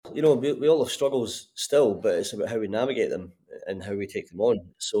we all have struggles still, but it's about how we navigate them and how we take them on.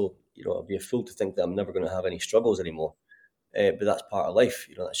 So, I'd be a fool to think that I'm never going to have any struggles anymore. But that's part of life.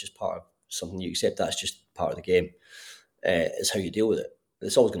 That's just part of something you accept. That's just part of the game. It's how you deal with it.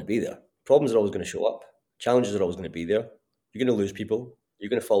 It's always going to be there. Problems are always going to show up. Challenges are always going to be there. You're going to lose people. You're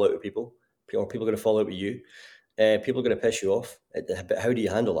going to fall out with people, or people are going to fall out with you. People are going to piss you off. But how do you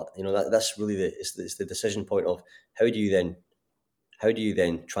handle that? That's really it's the decision point of how do you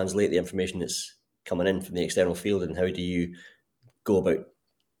then translate the information that's coming in from the external field, and how do you go about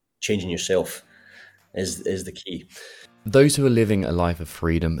changing yourself is the key. Those who are living a life of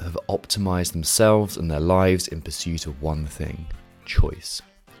freedom have optimized themselves and their lives in pursuit of one thing: choice.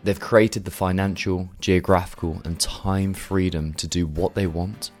 They've created the financial, geographical, and time freedom to do what they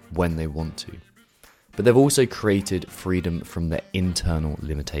want when they want to. But they've also created freedom from their internal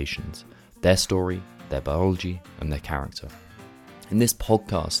limitations, their story, their biology, and their character. In this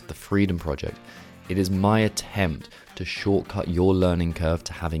podcast, The Freedom Project, it is my attempt to shortcut your learning curve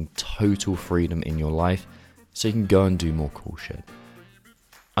to having total freedom in your life so you can go and do more cool shit.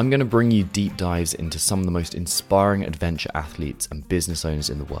 I'm going to bring you deep dives into some of the most inspiring adventure athletes and business owners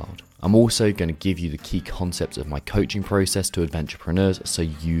in the world. I'm also going to give you the key concepts of my coaching process to adventurepreneurs so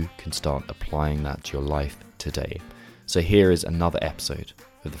you can start applying that to your life today. So here is another episode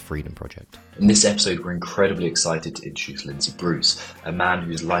of The Freedom Project. In this episode, we're incredibly excited to introduce Lindsay Bruce, a man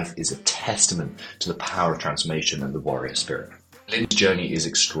whose life is a testament to the power of transformation and the warrior spirit. Lindsay's journey is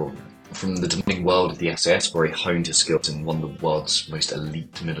extraordinary. From the demanding world of the SAS, where he honed his skills in one of the world's most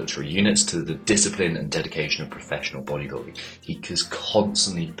elite military units, to the discipline and dedication of professional bodybuilding, he has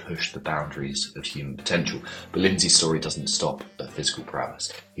constantly pushed the boundaries of human potential. But Lindsay's story doesn't stop at physical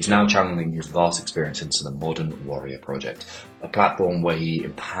prowess. He's now channeling his vast experience into the Modern Warrior Project, a platform where he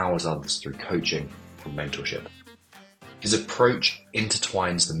empowers others through coaching and mentorship. His approach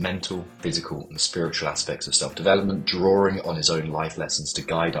intertwines the mental, physical, and spiritual aspects of self-development, drawing on his own life lessons to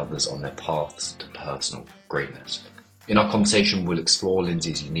guide others on their paths to personal greatness. In our conversation, we'll explore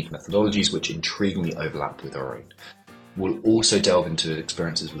Lindsay's unique methodologies, which intriguingly overlap with our own. We'll also delve into his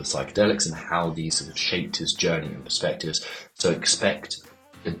experiences with psychedelics and how these have shaped his journey and perspectives. So expect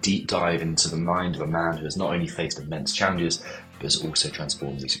a deep dive into the mind of a man who has not only faced immense challenges, but has also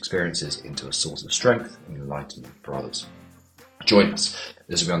transformed these experiences into a source of strength and enlightenment for others. Join us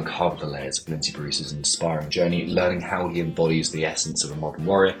as we uncover the layers of Lindsay Bruce's inspiring journey, learning how he embodies the essence of a modern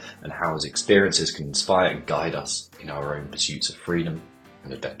warrior and how his experiences can inspire and guide us in our own pursuits of freedom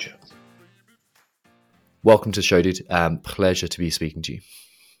and adventure. Welcome to the show, dude. Pleasure to be speaking to you.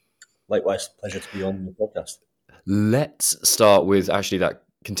 Likewise, pleasure to be on the podcast. Let's start with actually that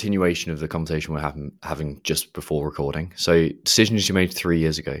continuation of the conversation we're having just before recording. So decisions you made 3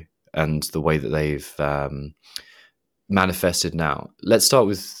 years ago and the way that they've manifested now. Let's start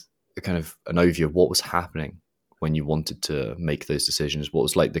with a kind of an overview of what was happening when you wanted to make those decisions. What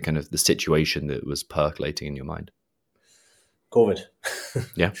was like the kind of the situation that was percolating in your mind? COVID.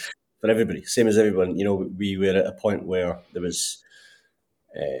 Yeah. For everybody, same as everyone. We were at a point where there was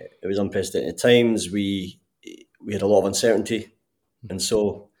it was unprecedented times. We had a lot of uncertainty. And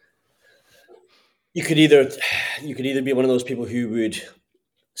so you could either be one of those people who would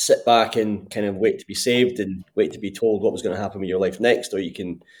sit back and kind of wait to be saved and wait to be told what was going to happen with your life next, or you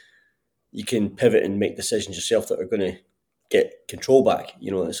can pivot and make decisions yourself that are going to get control back.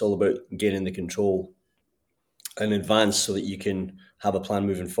 It's all about gaining the control in advance so that you can have a plan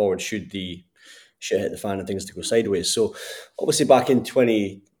moving forward should the shit hit the fan and things to go sideways. So obviously back in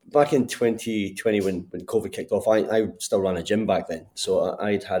 2020 when COVID kicked off, I still ran a gym back then. So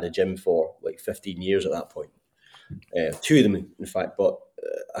I'd had a gym for like 15 years at that point. Two of them, in fact, but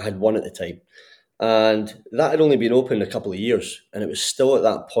I had one at the time. And that had only been open a couple of years. And it was still at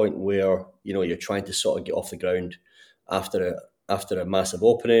that point where, you're trying to sort of get off the ground after a massive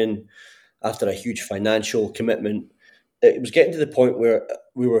opening, after a huge financial commitment. It was getting to the point where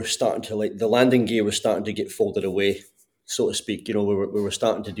we were starting to, like, the landing gear was starting to get folded away, so to speak. We were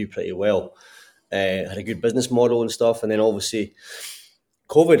starting to do pretty well. Had a good business model and stuff. And then obviously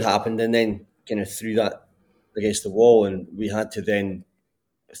COVID happened and then kind of threw that against the wall. And we had to then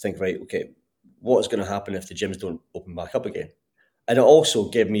think, right, okay, what is going to happen if the gyms don't open back up again? And it also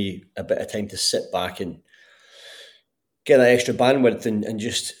gave me a bit of time to sit back and get that extra bandwidth and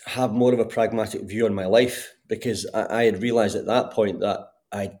just have more of a pragmatic view on my life, because I had realized at that point that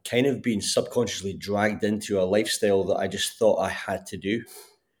I'd kind of been subconsciously dragged into a lifestyle that I just thought I had to do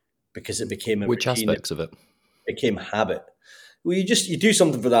because it became a Which routine. aspects of it? It became habit. Well, you do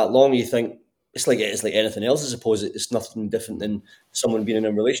something for that long, you think it's like anything else. I suppose it's nothing different than someone being in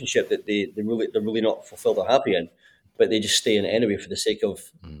a relationship that they're really not fulfilled or happy in. but they just stay in it anyway for the sake of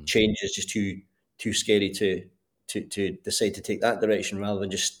change is just too scary to decide to take that direction rather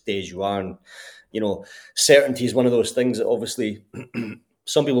than just stay as you are. And, certainty is one of those things that obviously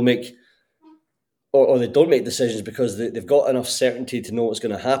some people make, or they don't make decisions because they've got enough certainty to know what's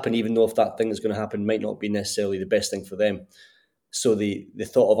going to happen, even though if that thing that's going to happen might not be necessarily the best thing for them. So the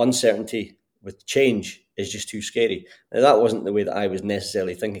thought of uncertainty with change is just too scary. Now, that wasn't the way that I was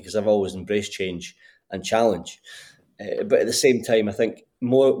necessarily thinking, because I've always embraced change and challenge. But at the same time, I think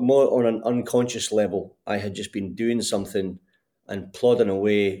more on an unconscious level, I had just been doing something and plodding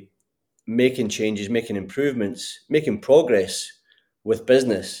away, making changes, making improvements, making progress with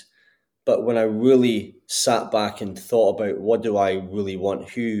business. But when I really sat back and thought about what do I really want,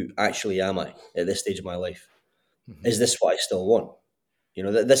 who actually am I at this stage of my life? Mm-hmm. Is this what I still want?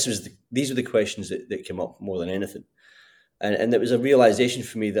 These were the questions that came up more than anything. And it was a realization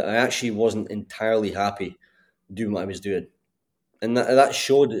for me that I actually wasn't entirely happy doing what I was doing. And that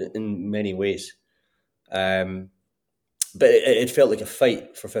showed in many ways. But it felt like a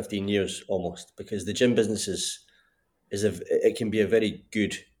fight for 15 years almost, because the gym business it can be a very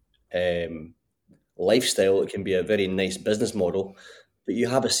good lifestyle. It can be a very nice business model, but you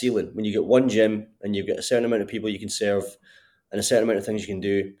have a ceiling. When you get one gym and you've got a certain amount of people you can serve and a certain amount of things you can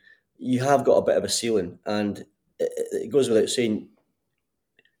do, you have got a bit of a ceiling. And it goes without saying,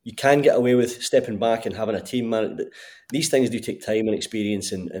 you can get away with stepping back and having a team man. These things do take time and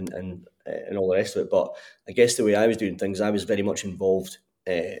experience and all the rest of it. But I guess the way I was doing things, I was very much involved,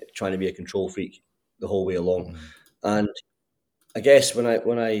 trying to be a control freak the whole way along. And I guess when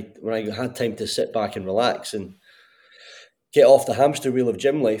I had time to sit back and relax and get off the hamster wheel of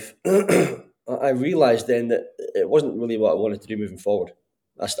gym life, I realised then that it wasn't really what I wanted to do moving forward.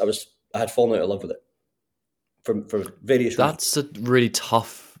 I had fallen out of love with it for various reasons. That's a really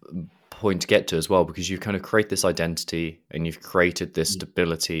tough point to get to as well, because you kind of create this identity and you've created this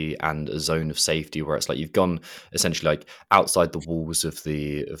stability and a zone of safety where it's like you've gone essentially like outside the walls of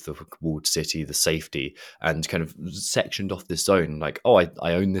the walled city, the safety, and kind of sectioned off this zone. Like, oh,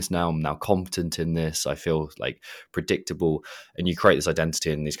 I own this now. I'm now competent in this. I feel like predictable. And you create this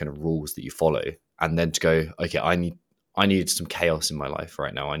identity and these kind of rules that you follow. And then to go, okay, I need some chaos in my life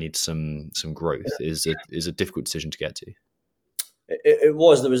right now. I need some growth is a difficult decision to get to. It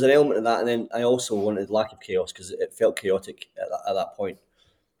was. There was an element of that, and then I also wanted lack of chaos because it felt chaotic at that point.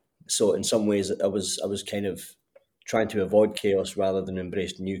 So in some ways, I was kind of trying to avoid chaos rather than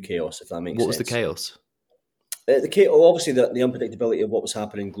embrace new chaos, if that makes sense. What was the chaos? The chaos, obviously, the unpredictability of what was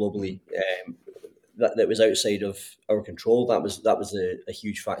happening globally, that was outside of our control. That was a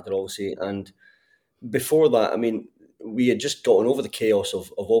huge factor, obviously. And before that, I mean, we had just gotten over the chaos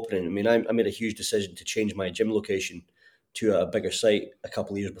of opening. I mean, I made a huge decision to change my gym location to a bigger site a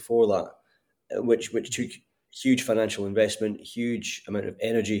couple of years before that, which took huge financial investment, huge amount of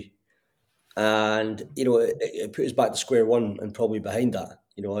energy, and it put us back to square one and probably behind that.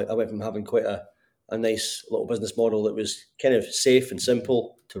 I went from having quite a nice little business model that was kind of safe and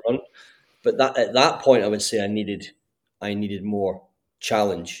simple to run, but at that point I would say I needed more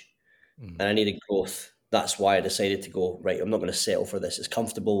challenge and I needed growth. That's why I decided to go, right, I'm not going to settle for this. It's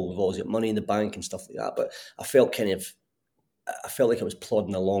comfortable. We've always got money in the bank and stuff like that, but I felt like I was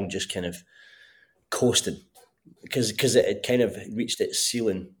plodding along, just kind of coasting, because it had kind of reached its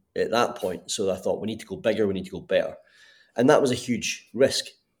ceiling at that point. So I thought, we need to go bigger, we need to go better. And that was a huge risk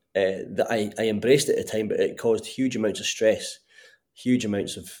that I embraced at the time, but it caused huge amounts of stress, huge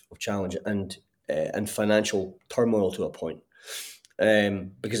amounts of challenge and financial turmoil to a point.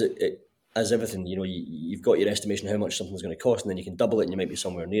 Because it as everything, you've got your estimation of how much something's going to cost, and then you can double it and you might be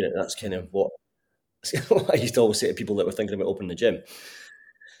somewhere near it. And that's kind of what I used to always say to people that were thinking about opening a gym.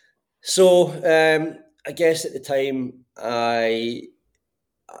 So I guess at the time, I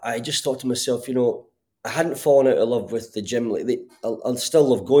just thought to myself, I hadn't fallen out of love with the gym. I still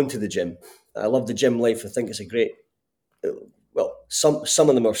love going to the gym. I love the gym life. I think it's a great. Well, some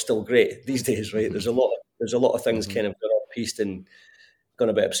of them are still great these days, right? There's a lot of things kind of gone off-piste and gone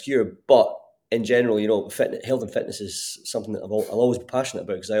a bit obscure, but in general, health and fitness is something that I'll always be passionate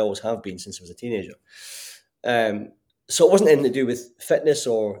about, because I always have been since I was a teenager. So it wasn't anything to do with fitness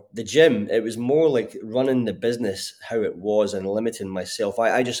or the gym. It was more like running the business how it was and limiting myself.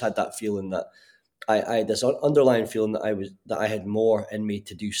 I just had that feeling that I had this underlying feeling that I had more in me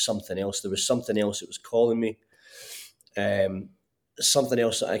to do something else. There was something else that was calling me, something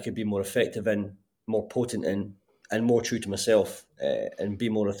else that I could be more effective in, more potent in, and more true to myself, and be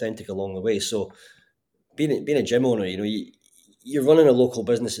more authentic along the way. So being a gym owner, you're running a local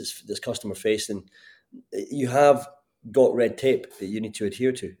business that's customer facing. You have got red tape that you need to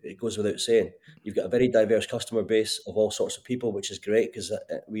adhere to. It goes without saying. You've got a very diverse customer base of all sorts of people, which is great because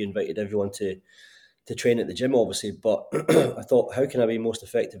we invited everyone to train at the gym, obviously. But I thought, how can I be most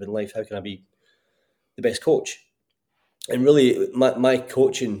effective in life? How can I be the best coach? And really, my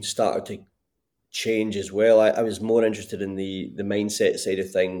coaching started to change as well. I was more interested in the mindset side of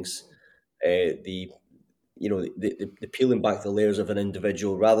things, the the peeling back the layers of an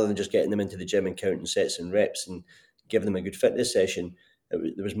individual rather than just getting them into the gym and counting sets and reps and giving them a good fitness session.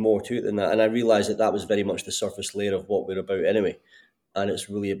 There was more to it than that, and I realised that was very much the surface layer of what we're about anyway. And it's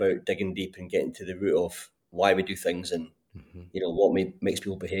really about digging deep and getting to the root of why we do things and what makes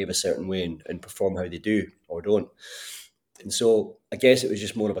people behave a certain way and perform how they do or don't. And so I guess it was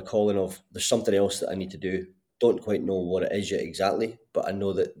just more of a calling of there's something else that I need to do. Don't quite know what it is yet exactly, but I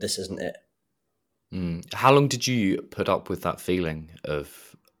know that this isn't it. How long did you put up with that feeling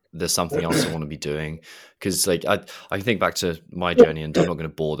of there's something else I want to be doing? Because like I can think back to my journey, and I'm not going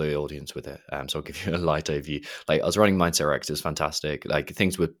to bore the audience with it. So I'll give you a light overview. Like I was running Mindset X, it was fantastic. Like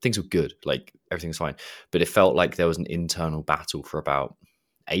things were good. Like everything's fine, but it felt like there was an internal battle for about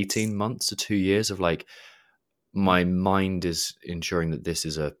 18 months to 2 years of like, my mind is ensuring that this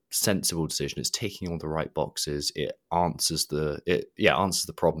is a sensible decision. It's ticking all the right boxes. It answers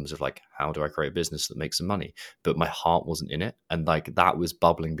the problems of like, how do I create a business that makes some money? But my heart wasn't in it. And like that was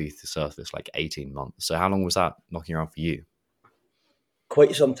bubbling beneath the surface like 18 months. So how long was that knocking around for you?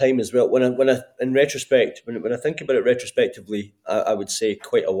 Quite some time as well. When I in retrospect, when I think about it retrospectively, I would say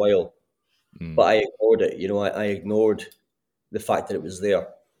quite a while. But I ignored it. I ignored the fact that it was there.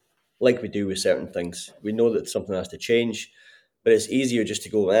 Like we do with certain things. We know that something has to change, but it's easier just to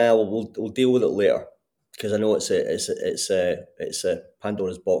go, we'll deal with it later. Because I know it's a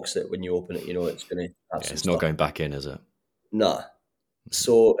Pandora's box that when you open it, it's going to have some It's stuff. not going back in, is it? Nah.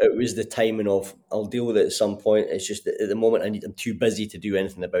 So it was the timing of I'll deal with it at some point. It's just that at the moment I'm too busy to do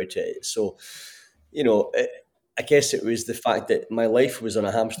anything about it. So, I guess it was the fact that my life was on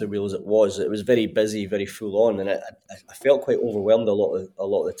a hamster wheel as it was. It was very busy, very full on, and I felt quite overwhelmed a lot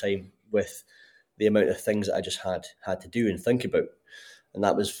of the time with the amount of things that I just had to do and think about, and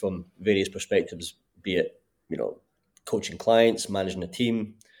that was from various perspectives, be it coaching clients, managing a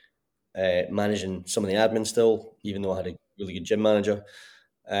team, managing some of the admin still, even though I had a really good gym manager.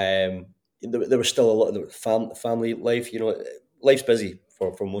 There was still a lot of the family life. Life's busy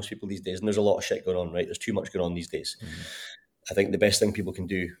for most people these days, and there's a lot of shit going on, right? There's too much going on these days. I think the best thing people can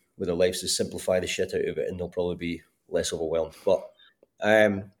do with their lives is simplify the shit out of it, and they'll probably be less overwhelmed. But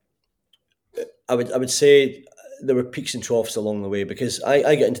I would say there were peaks and troughs along the way, because I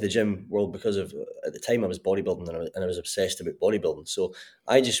got into the gym world because of, at the time I was bodybuilding, and I was obsessed about bodybuilding. So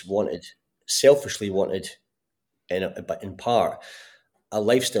I just selfishly wanted, in part, a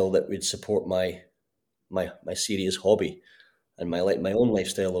lifestyle that would support my serious hobby and my own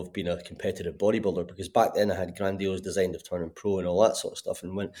lifestyle of being a competitive bodybuilder. Because back then I had grandiose designs of turning pro and all that sort of stuff,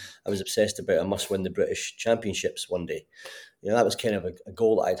 and when I was obsessed about I must win the British Championships one day. That was kind of a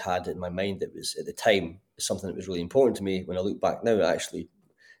goal that I'd had in my mind. That was at the time something that was really important to me. When I look back now, actually,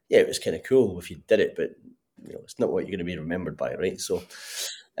 it was kind of cool if you did it, but it's not what you're going to be remembered by, right? So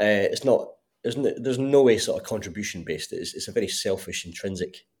it's not. There's no way sort of contribution based. It's a very selfish,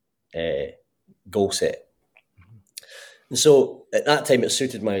 intrinsic goal set. And so at that time, it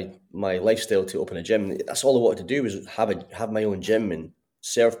suited my lifestyle to open a gym. That's all I wanted to do, was have my own gym and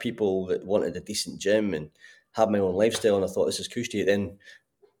serve people that wanted a decent gym and have my own lifestyle. And I thought, this is cushy. Then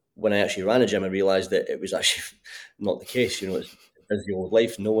when I actually ran a gym, I realised that it was actually not the case. It's a busy old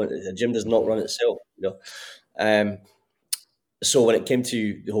life. A gym does not run itself. So when it came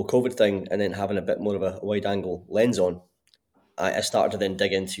to the whole COVID thing, and then having a bit more of a wide angle lens on, I started to then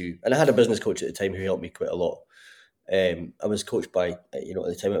dig into, and I had a business coach at the time who helped me quite a lot. I was coached by, at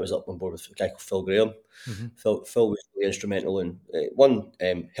the time I was up on board with a guy called Phil Graham. Phil was really instrumental in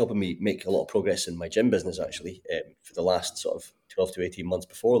helping me make a lot of progress in my gym business, actually, for the last sort of 12 to 18 months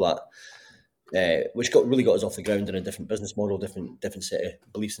before that, which really got us off the ground in a different business model, different set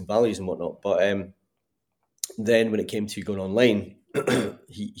of beliefs and values and whatnot. But then when it came to going online,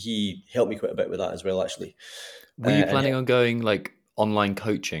 he helped me quite a bit with that as well, actually. Were you planning on going like online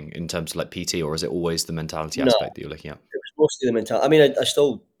coaching in terms of like PT, or is it always the mentality aspect that you're looking at? It was mostly the mentality. I mean, I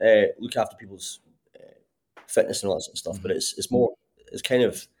still look after people's fitness and all that sort of stuff, but it's more, it's kind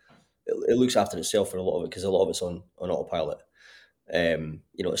of, it looks after itself for a lot of it, because a lot of it's on autopilot.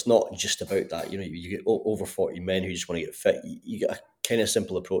 It's not just about that. You get over 40 men who just want to get fit. You get a kind of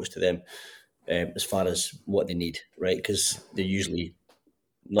simple approach to them as far as what they need, right? Because they're usually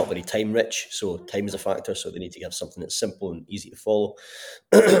not very time rich, so time is a factor. So they need to have something that's simple and easy to follow.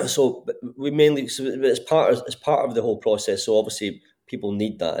 So but we mainly, so it's part of the whole process. So obviously people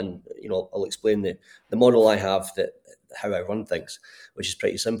need that, and I'll explain the model I have, that how I run things, which is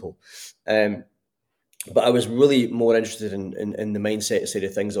pretty simple. But I was really more interested in the mindset side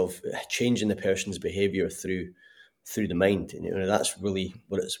of things, of changing the person's behavior through the mind, and that's really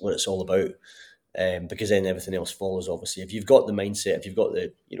what it's all about. Because then everything else follows. Obviously, if you've got the mindset, if you've got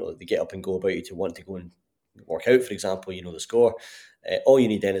the get up and go about you, to want to go and work out, for example, the score. All you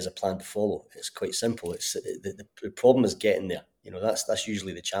need then is a plan to follow. It's quite simple. It's the problem is getting there. That's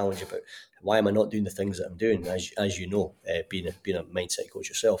usually the challenge about why am I not doing the things that I'm doing, as you know, being a mindset coach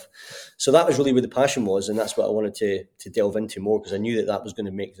yourself. So that was really where the passion was, and that's what I wanted to delve into more, because I knew that was going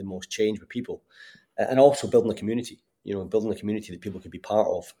to make the most change with people, and also building a community. Building a community that people could be part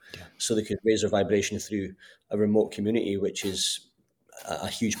of, so they could raise their vibration through a remote community, which is a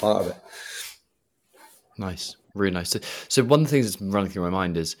huge part of it. Nice, really nice. So one of the things that's been running through my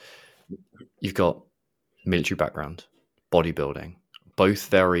mind is you've got military background, bodybuilding, both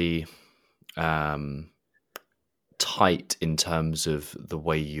very tight in terms of the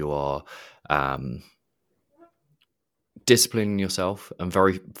way you are disciplining yourself, and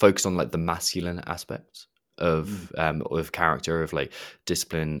very focused on like the masculine aspects of character, of like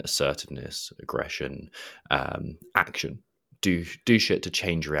discipline, assertiveness, aggression, action. Do shit to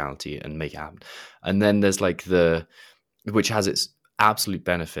change reality and make it happen. And then there's like which has its absolute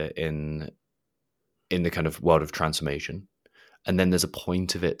benefit in the kind of world of transformation. And then there's a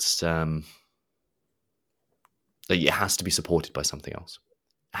point of its that it has to be supported by something else.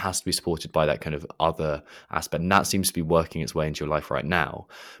 It has to be supported by that kind of other aspect. And that seems to be working its way into your life right now.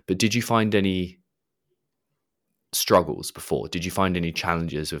 But did you find any struggles before? Did you find any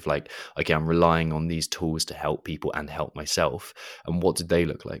challenges with like, okay, I'm relying on these tools to help people and help myself? And what did they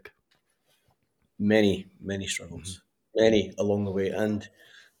look like? Many struggles, many along the way, and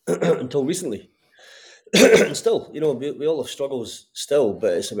until recently. And still, we all have struggles still,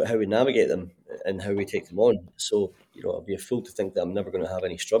 but it's about how we navigate them and how we take them on. So, I'd be a fool to think that I'm never going to have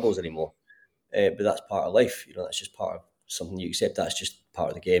any struggles anymore. But that's part of life. That's just part of something you accept. That's just part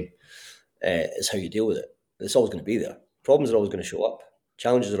of the game. It's how you deal with it. It's always going to be there. Problems are always going to show up.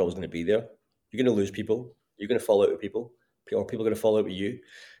 Challenges are always going to be there. You're going to lose people. You're going to fall out with people, or people are going to fall out with you.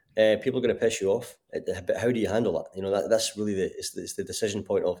 People are going to piss you off. But how do you handle that? That's really it's the decision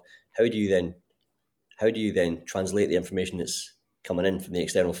point of how do you then translate the information that's coming in from the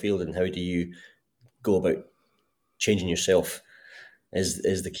external field, and how do you go about changing yourself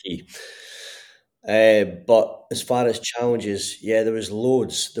is the key. But as far as challenges, there was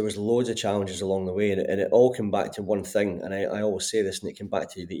loads of challenges along the way, and it all came back to one thing. And I always say this, and it came back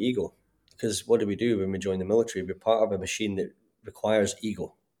to the ego, because what do we do when we join the military? We're part of a machine that requires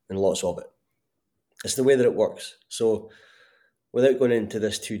ego, and lots of it. It's the way that it works. So without going into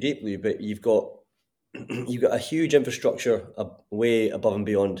this too deeply, but you've got a huge infrastructure way above and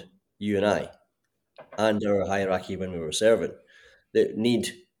beyond you and I, and our hierarchy when we were serving, that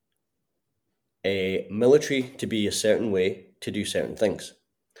need a military to be a certain way to do certain things.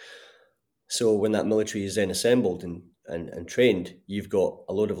 So when that military is then assembled and trained, you've got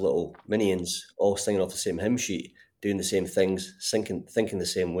a load of little minions all singing off the same hymn sheet, doing the same things, thinking the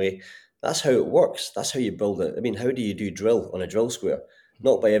same way. That's how it works. That's how you build it. I mean, how do you do drill on a drill square?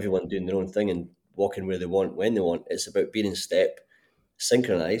 Not by everyone doing their own thing and walking where they want, when they want. It's about being in step,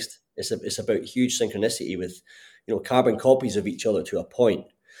 synchronized. It's about huge synchronicity with, carbon copies of each other to a point,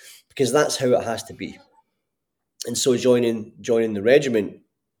 because that's how it has to be. And so joining the regiment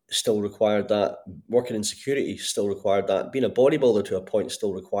still required that. Working in security still required that. Being a bodybuilder to a point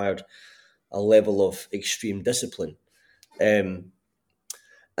still required a level of extreme discipline. And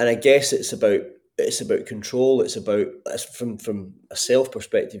I guess it's about control. It's from a self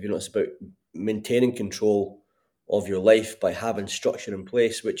perspective, it's about maintaining control of your life by having structure in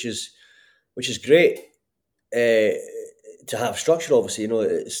place, which is great. To have structure, obviously,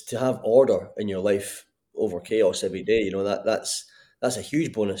 it's to have order in your life over chaos every day. That's a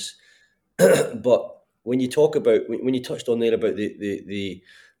huge bonus. But when you talk about, when you touched on there about the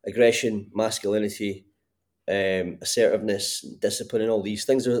aggression, masculinity, assertiveness, discipline, and all these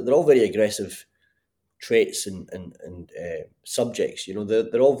things, they're all very aggressive traits and subjects.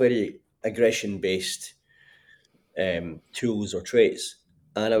 They're all very aggression based tools or traits.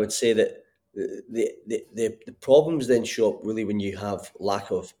 And I would say that the problems then show up really when you have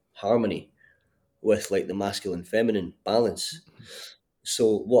lack of harmony with like the masculine feminine balance.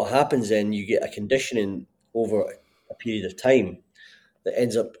 So what happens then, you get a conditioning over a period of time that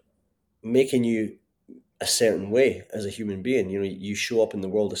ends up making you a certain way as a human being. You know, you show up in the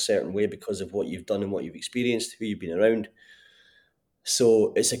world a certain way because of what you've done and what you've experienced, who you've been around.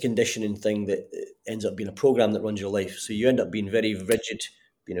 So it's a conditioning thing that ends up being a program that runs your life. So you end up being very rigid,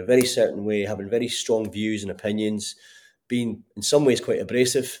 being a very certain way, having very strong views and opinions, being in some ways quite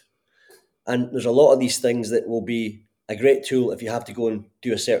abrasive. And there's a lot of these things that will be a great tool if you have to go and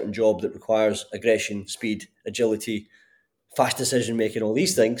do a certain job that requires aggression, speed, agility, fast decision making, all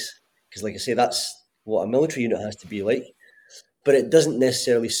these things. Because, like I say, that's what a military unit has to be like. But it doesn't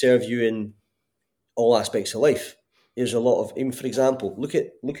necessarily serve you in all aspects of life. There's a lot of, even for example, look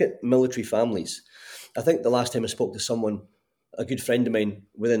at military families. I think the last time I spoke to someone, a good friend of mine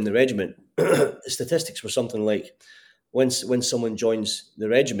within the regiment, the statistics were something like when someone joins the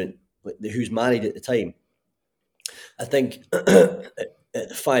regiment, like who's married at the time, I think at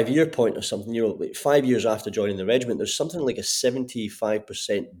the 5 year point or something, you know, like 5 years after joining the regiment, there's something like a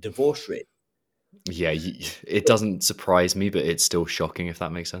 75% divorce rate. Yeah, it doesn't surprise me, but it's still shocking, if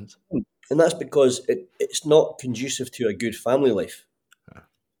that makes sense. And that's because it's not conducive to a good family life.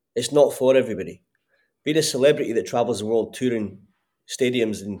 It's not for everybody. Being a celebrity that travels the world touring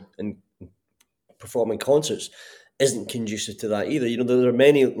stadiums and performing concerts isn't conducive to that either. You know, there are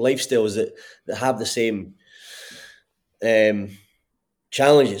many lifestyles that have the same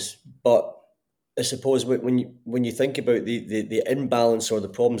challenges, but I suppose when you think about the imbalance or the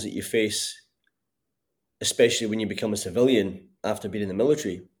problems that you face, especially when you become a civilian after being in the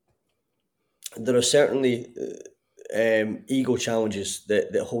military, there are certainly ego challenges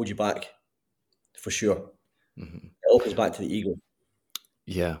that hold you back, for sure. Mm-hmm. It all comes back to the ego.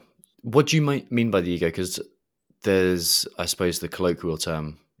 Yeah. What do you mean by the ego? Because there's, I suppose, the colloquial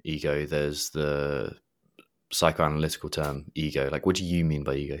term ego. There's the psychoanalytical term ego. Like, what do you mean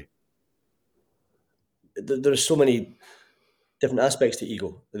by ego? There are so many different aspects to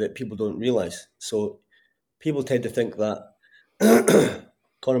ego that people don't realize. So people tend to think that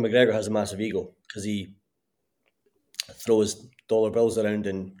Conor McGregor has a massive ego because he throws dollar bills around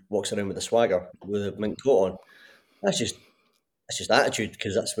and walks around with a swagger with a mink coat on. That's just attitude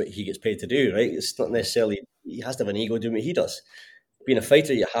because that's what he gets paid to do, right? It's not necessarily he has to have an ego doing what he does. Being a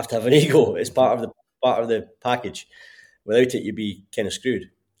fighter, you have to have an ego. It's part of the package. Without it, you'd be kind of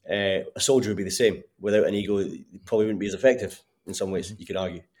screwed. A soldier would be the same. Without an ego, it probably wouldn't be as effective in some ways, you could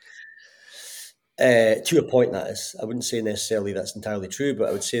argue. To a point, that is. I wouldn't say necessarily that's entirely true, but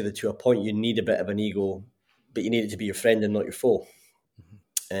I would say that to a point you need a bit of an ego, but you need it to be your friend and not your foe.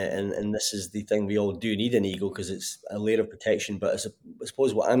 And this is the thing, we all do need an ego because it's a layer of protection. But I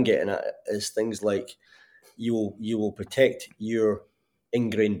suppose what I'm getting at is things like you will protect your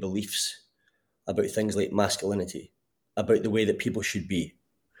ingrained beliefs about things like masculinity, about the way that people should be.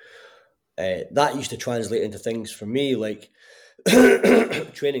 That used to translate into things for me like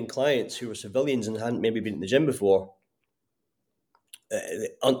training clients who were civilians and hadn't maybe been in the gym before,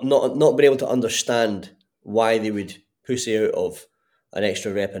 not being able to understand why they would pussy out of an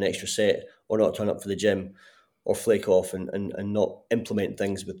extra rep, an extra set, or not turn up for the gym, or flake off and not implement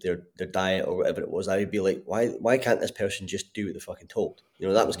things with their diet or whatever it was. I would be like, why can't this person just do what they're fucking told? You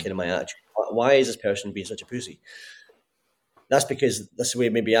know, that was kind of my attitude. Why is this person being such a pussy? That's because that's the way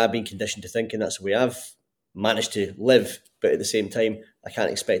maybe I've been conditioned to think, and that's the way I've managed to live. But at the same time, I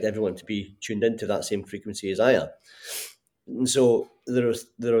can't expect everyone to be tuned into that same frequency as I am. And so there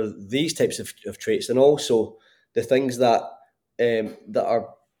are these types of traits, and also the things that are,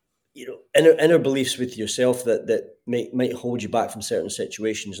 you know, inner beliefs with yourself that might hold you back from certain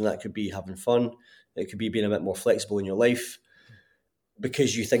situations, and that could be having fun. It could be being a bit more flexible in your life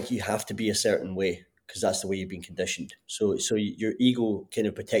because you think you have to be a certain way because that's the way you've been conditioned. So your ego kind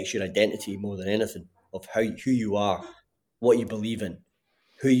of protects your identity more than anything of who you are, what you believe in,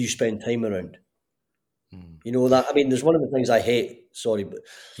 who you spend time around. You know that. I mean, there's one of the things I hate. Sorry, but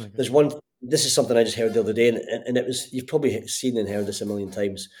there's one. This is something I just heard the other day, and it was, you've probably seen and heard this a million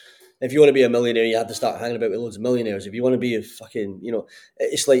times. If you want to be a millionaire, you have to start hanging about with loads of millionaires. If you want to be a fucking, you know,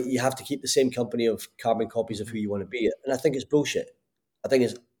 it's like you have to keep the same company of carbon copies of who you want to be. And I think it's bullshit. I think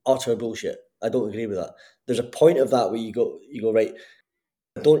it's utter bullshit. I don't agree with that. There's a point of that where you go right,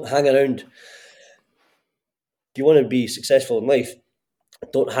 don't hang around. If you want to be successful in life,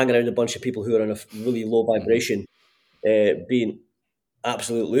 don't hang around a bunch of people who are on a really low vibration, being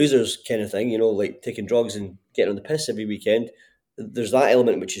absolute losers kind of thing, you know, like taking drugs and getting on the piss every weekend. There's that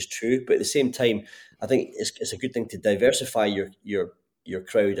element which is true, but at the same time, I think it's a good thing to diversify your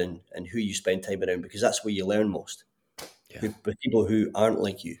crowd and who you spend time around, because that's where you learn most. Yeah. With people who aren't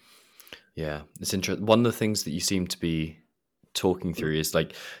like you. Yeah, it's interesting. One of the things that you seem to be talking through is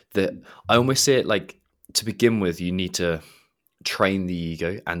like that. I almost say it like, to begin with, you need to train the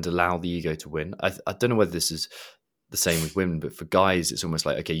ego and allow the ego to win. I don't know whether this is the same with women, but for guys, it's almost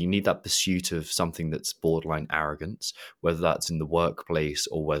like, okay, you need that pursuit of something that's borderline arrogance, whether that's in the workplace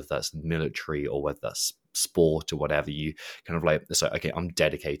or whether that's the military or whether that's sport or whatever. You kind of like, it's like, okay, I'm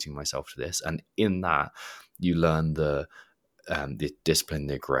dedicating myself to this. And in that, you learn the discipline,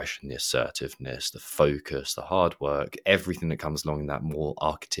 the aggression, the assertiveness, the focus, the hard work, everything that comes along in that more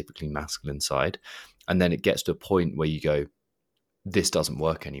archetypically masculine side. And then it gets to a point where you go, this doesn't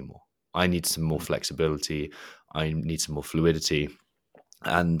work anymore. I need some more flexibility. I need some more fluidity.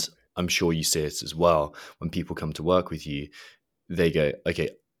 And I'm sure you see it as well. When people come to work with you, they go, okay,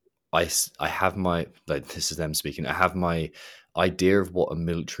 I have my, like, this is them speaking, I have my idea of what a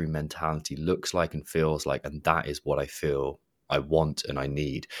military mentality looks like and feels like. And that is what I feel I want and I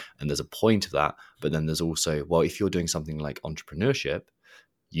need. And there's a point of that. But then there's also, well, if you're doing something like entrepreneurship,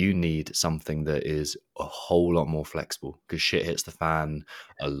 you need something that is a whole lot more flexible because shit hits the fan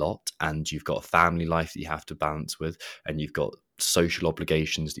a lot, and you've got a family life that you have to balance with, and you've got social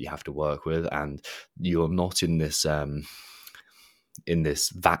obligations that you have to work with, and you're not in this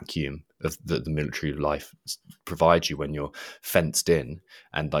vacuum of that the military life provides you when you're fenced in,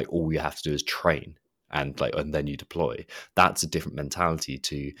 and like all you have to do is train and then you deploy. That's a different mentality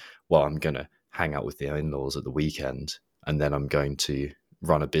to, well, I'm gonna hang out with the in-laws at the weekend and then I'm going to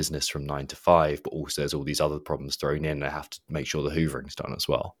run a business from 9 to 5, but also there's all these other problems thrown in. I have to make sure the hoovering's done as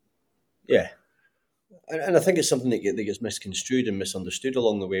well. Yeah. And I think it's something that gets misconstrued and misunderstood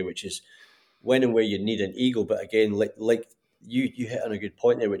along the way, which is when and where you need an ego. But again, like you hit on a good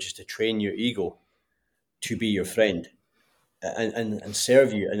point there, which is to train your ego to be your friend and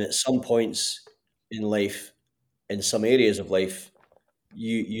serve you. And at some points in life, in some areas of life,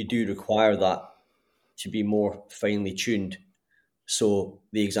 you do require that to be more finely tuned. So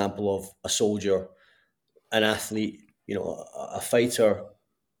the example of a soldier, an athlete, a fighter,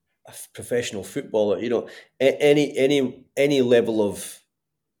 a professional footballer, any level of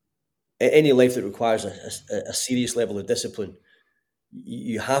any life that requires a serious level of discipline,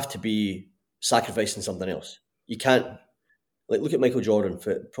 you have to be sacrificing something else. You can't, like, look at Michael Jordan,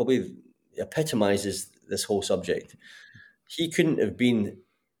 for probably epitomizes this whole subject. He couldn't have been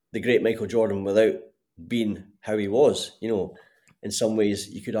the great Michael Jordan without being how he was. In some ways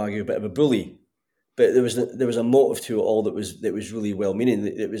you could argue a bit of a bully, but there was a motive to it all that was really well meaning.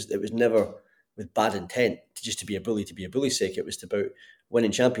 It was never with bad intent to be a bully to be a bully's sake. It was about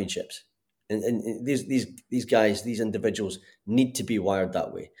winning championships. And these guys, these individuals need to be wired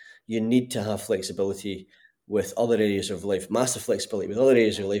that way. You need to have flexibility with other areas of life, massive flexibility with other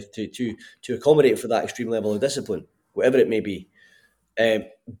areas of life to accommodate for that extreme level of discipline, whatever it may be.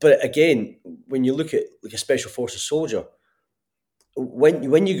 But again, when you look at like a special forces soldier,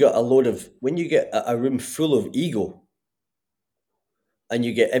 when you get a room full of ego and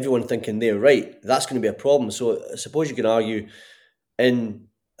you get everyone thinking they're right, that's going to be a problem. So I suppose you can argue in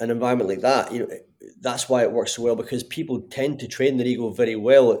an environment like that, that's why it works so well, because people tend to train their ego very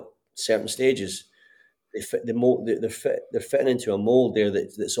well at certain stages. They fit the mold. They're fitting into a mold there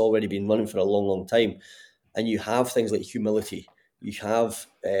that's already been running for a long, long time. And you have things like humility. You have,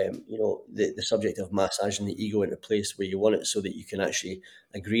 the subject of massaging the ego into place where you want it, so that you can actually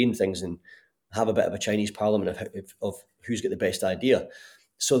agree on things and have a bit of a Chinese parliament of who's got the best idea.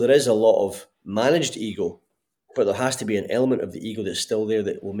 So there is a lot of managed ego, but there has to be an element of the ego that's still there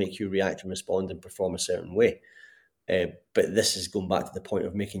that will make you react and respond and perform a certain way. But this is going back to the point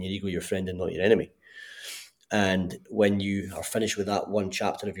of making your ego your friend and not your enemy. And when you are finished with that one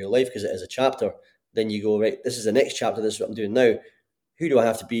chapter of your life, because it is a chapter, then you go, right, this is the next chapter. This is what I'm doing now. Who do I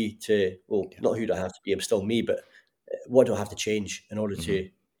have to be not who do I have to be? I'm still me, but what do I have to change in order to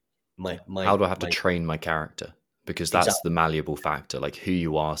how do I have to train my character? Because that's Exactly. the malleable factor. Like who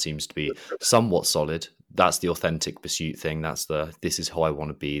you are seems to be somewhat solid. That's the authentic pursuit thing. This is how I want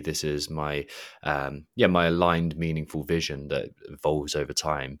to be. This is my my aligned, meaningful vision that evolves over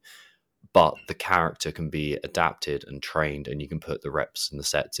time. But the character can be adapted and trained, and you can put the reps and the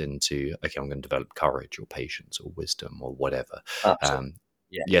sets into, okay, I'm going to develop courage or patience or wisdom or whatever.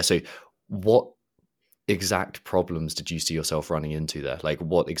 Absolutely. So what exact problems did you see yourself running into there? Like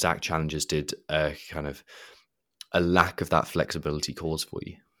what exact challenges did kind of a lack of that flexibility cause for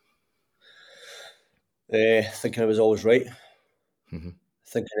you? Thinking I was always right. Mm-hmm.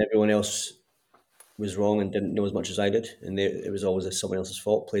 Thinking everyone else was wrong and didn't know as much as I did, and it was always someone else's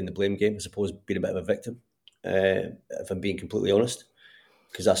fault, playing the blame game as opposed to being a bit of a victim. If I'm being completely honest,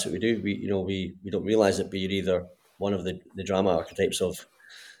 because that's what we do. We don't realize it, but you're either one of the drama archetypes of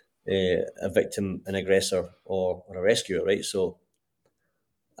a victim, an aggressor, or a rescuer, right? So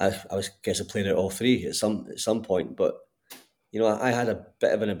I guess I played out all three at some point, but I had a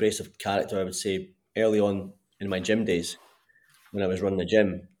bit of an abrasive character, I would say, early on in my gym days when I was running the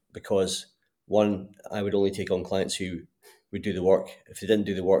gym, because one, I would only take on clients who would do the work. If they didn't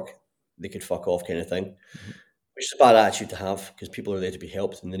do the work, they could fuck off, kind of thing, which is a bad attitude to have, because people are there to be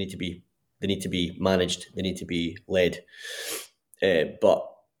helped, and they need to be managed, they need to be led. But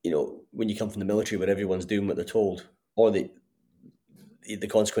when you come from the military where everyone's doing what they're told, or the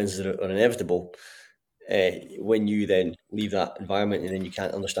consequences are inevitable, when you then leave that environment and then you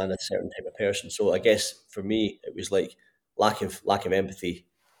can't understand a certain type of person. So I guess for me, it was like lack of empathy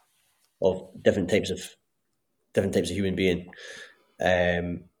of different types of human being,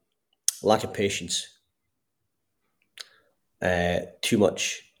 um, lack of patience, too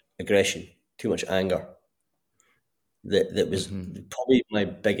much aggression, too much anger. That was probably my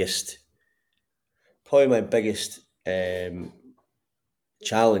biggest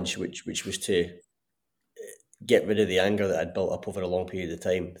challenge, which was to get rid of the anger that I'd built up over a long period of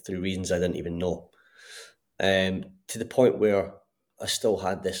time through reasons I didn't even know. To the point where I still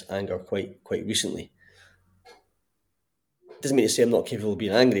had this anger quite recently. Doesn't mean to say I'm not capable of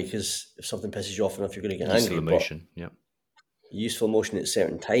being angry, because if something pisses you off enough, you're going to get Useful angry. emotion, yeah. But useful emotion at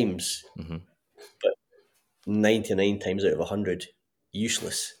certain times, but 99 times out of 100,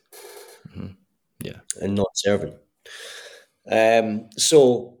 useless Yeah. and not serving.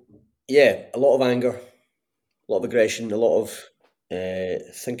 So, yeah, a lot of anger, a lot of aggression, a lot of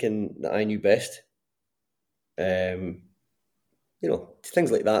thinking that I knew best.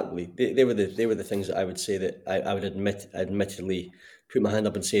 Things like that. Really, they were the things that I would say that I would admittedly put my hand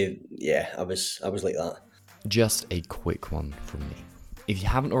up and say, yeah, I was like that. Just a quick one from me. If you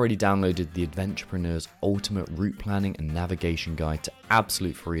haven't already downloaded the Adventurepreneur's ultimate route planning and navigation guide to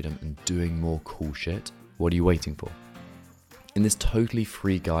absolute freedom and doing more cool shit, what are you waiting for? In this totally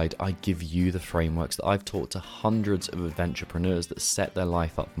free guide, I give you the frameworks that I've taught to hundreds of adventurepreneurs that set their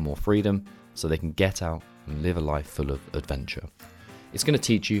life up for more freedom so they can get out and live a life full of adventure. It's going to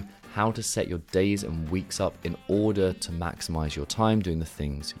teach you how to set your days and weeks up in order to maximize your time doing the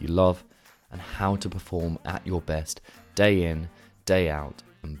things you love, and how to perform at your best day in, day out,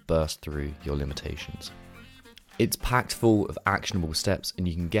 and burst through your limitations. It's packed full of actionable steps, and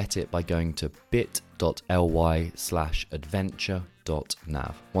you can get it by going to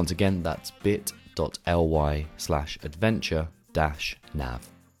bit.ly/adventure.nav. Once again, that's bit.ly/adventure-nav.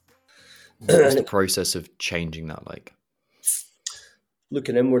 What's the process of changing that like?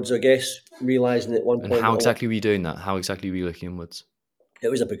 Looking inwards, I guess, realizing at one point. And how exactly were you doing that? How exactly were you looking inwards? It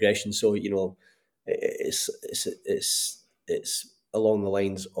was a progression. So it's along the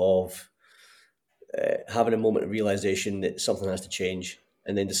lines of having a moment of realization that something has to change,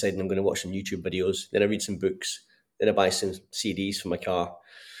 and then deciding I'm going to watch some YouTube videos. Then I read some books. Then I buy some CDs for my car,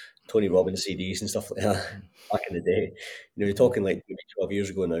 Tony Robbins CDs and stuff like that. Back in the day, you're talking like maybe 12 years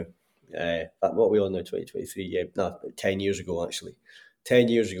ago now. What are we on now? 2023? Yeah, no, 10 years ago actually. 10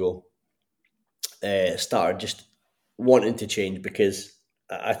 years ago, started just wanting to change, because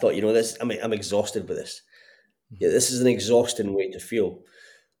I thought, this. I'm exhausted with this. Yeah, this is an exhausting way to feel.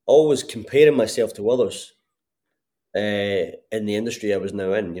 Always comparing myself to others in the industry I was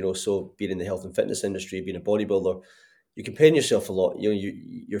now in. So being in the health and fitness industry, being a bodybuilder, you're comparing yourself a lot.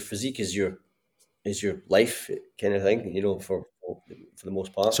 Your physique is your life kind of thing. For the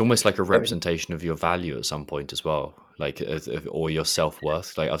most part, it's almost like a representation of your value at some point as well, like or your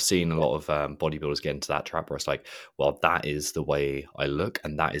self-worth. Like I've seen a lot of bodybuilders get into that trap where it's like, well, that is the way I look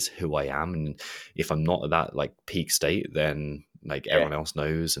and that is who I am, and if I'm not at that like peak state, then like everyone else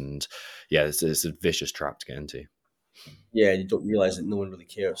knows. And yeah, it's a vicious trap to get into. Yeah, you don't realize that no one really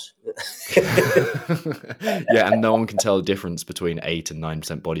cares. Yeah, and no one can tell the difference between 8 and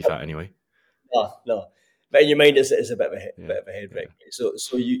 9% body fat anyway. No. But in your mind, it's a bit of a head wreck. So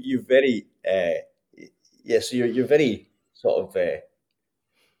you're very so you're very sort of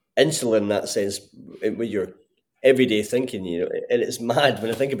insular in that sense with your everyday thinking. And it's mad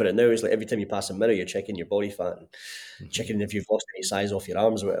when I think about it now. It's like every time you pass a mirror, you're checking your body fat and checking if you've lost any size off your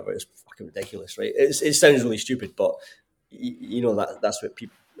arms or whatever. It's fucking ridiculous, right? It sounds really stupid, but that's what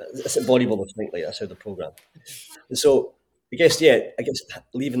people. That's what bodybuilders think like. That's how they're programmed. And so I guess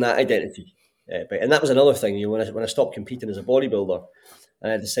leaving that identity. And that was another thing, when I stopped competing as a bodybuilder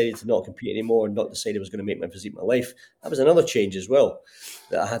and I decided to not compete anymore and not decide I was going to make my physique my life, that was another change as well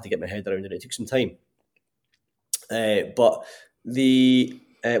that I had to get my head around, and it took some time. But what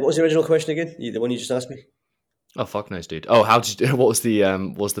was the original question again? The one you just asked me? Oh, fuck knows, dude. Oh, what was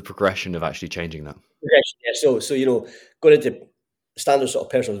the progression of actually changing that? Yeah, so going into standard sort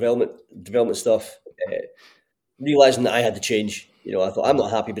of personal development stuff, realizing that I had to change. I thought, I'm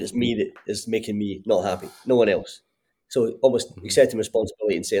not happy, but it's me that is making me not happy, no one else. So almost accepting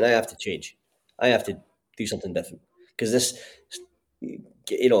responsibility and saying, I have to change. I have to do something different. Because this,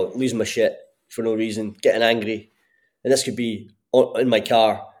 losing my shit for no reason, getting angry. And this could be in my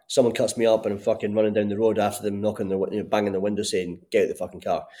car. Someone cuts me up and I'm fucking running down the road after them, knocking their, banging their window saying, get out the fucking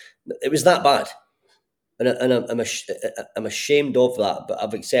car. It was that bad. And I'm ashamed of that, but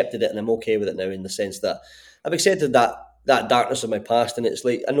I've accepted it and I'm okay with it now, in the sense that I've accepted that darkness of my past, and it's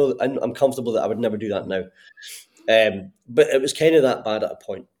like, I know I'm comfortable that I would never do that now. But it was kind of that bad at a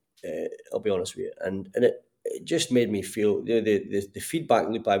point. I'll be honest with you, and it just made me feel, the feedback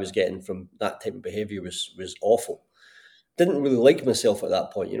loop I was getting from that type of behaviour was awful. Didn't really like myself at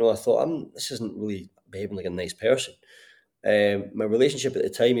that point. I thought, this isn't really behaving like a nice person. My relationship at the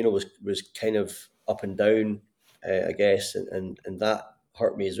time, was kind of up and down, I guess, and that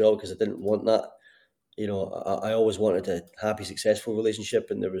hurt me as well, because I didn't want that. I always wanted a happy, successful relationship,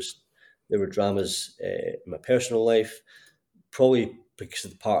 and there were dramas in my personal life, probably because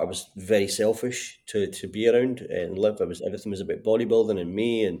of the part I was very selfish to be around and live. Everything was about bodybuilding and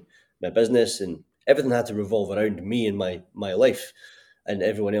me and my business, and everything had to revolve around me and my life, and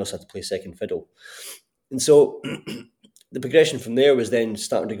everyone else had to play second fiddle. And so the progression from there was then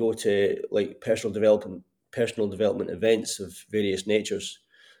starting to go to like personal development events of various natures.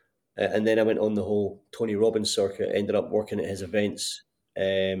 And then I went on the whole Tony Robbins circuit, ended up working at his events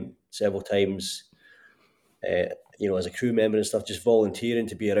several times, as a crew member and stuff, just volunteering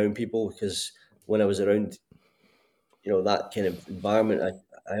to be around people, because when I was around, that kind of environment,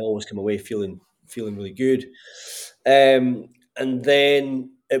 I always come away feeling really good. And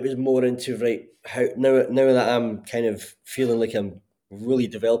then it was more into, right, how now that I'm kind of feeling like I'm really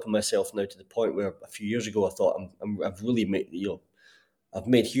developing myself now, to the point where a few years ago I thought I've really made, I've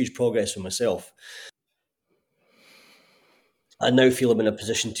made huge progress for myself. I now feel I'm in a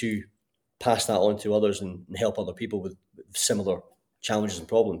position to pass that on to others and help other people with similar challenges and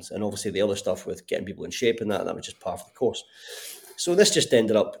problems. And obviously the other stuff with getting people in shape and that was just part of the course. So this just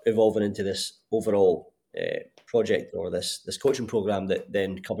ended up evolving into this overall project, or this coaching program that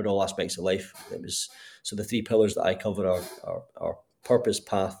then covered all aspects of life. So the three pillars that I cover are purpose,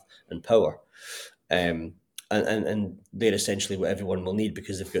 path, and power. And they're essentially what everyone will need,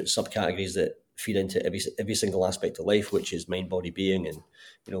 because they've got subcategories that feed into every single aspect of life, which is mind, body, being, and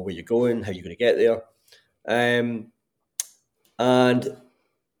where you're going, how you're going to get there. And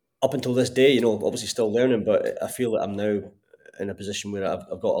up until this day, obviously still learning, but I feel that I'm now in a position where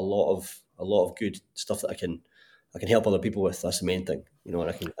I've got a lot of good stuff that I can help other people with. That's the main thing, and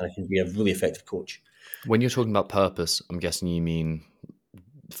I can be a really effective coach. When you're talking about purpose, I'm guessing you mean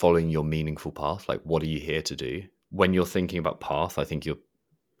following your meaningful path. Like, what are you here to do? When you're thinking about path, I think you're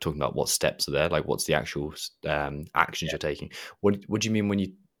talking about what steps are there, like what's the actual actions you're taking. What do you mean when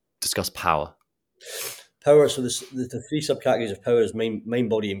you discuss power? Power, so the three subcategories of power is mind,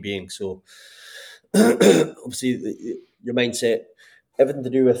 body, and being. So obviously your mindset, everything to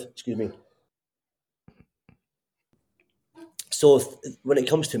do with, So when it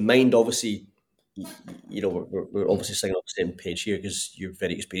comes to mind, obviously, we're obviously singing on the same page here, because you're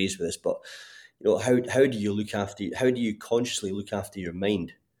very experienced with this. But how do you consciously look after your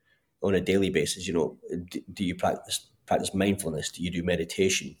mind on a daily basis? Do you practice mindfulness? Do you do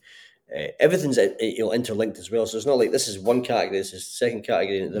meditation? Everything's interlinked as well. So it's not like this is one category, this is the second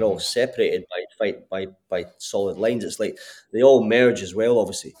category, and they're all separated by solid lines. It's like they all merge as well,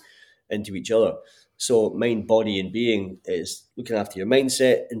 obviously, into each other. So mind, body, and being is looking after your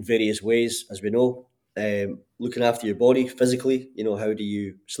mindset in various ways, as we know. Looking after your body physically, how do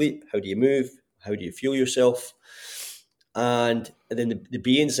you sleep? How do you move? How do you fuel yourself? And then the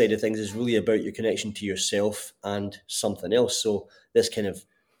being side of things is really about your connection to yourself and something else. So this kind of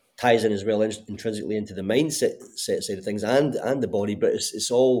ties in as well intrinsically into the mindset side of things and the body, but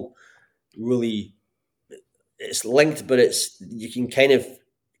it's all really, it's linked, but you can kind of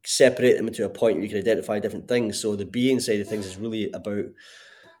separate them into a point where you can identify different things. So the being side of things is really about,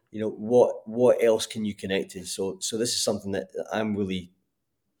 what else can you connect to? So this is something that I'm really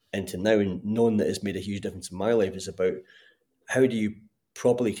into now, and knowing that it's made a huge difference in my life is about how do you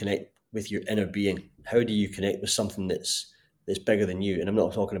properly connect with your inner being? How do you connect with something that's bigger than you? And I'm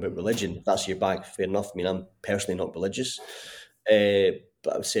not talking about religion. If that's your bag, fair enough. I mean, I'm personally not religious,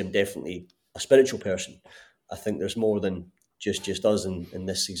 but I would say I'm definitely a spiritual person. I think there's more than just us in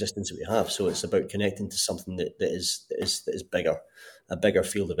this existence that we have. So it's about connecting to something that is bigger, a bigger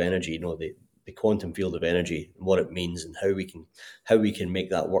field of energy. The quantum field of energy, and what it means, and how we can make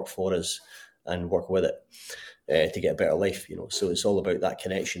that work for us and work with it to get a better life. So it's all about that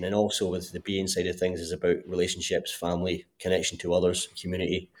connection, and also with the being side of things is about relationships, family, connection to others,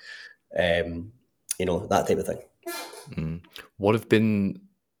 community, that type of thing. What have been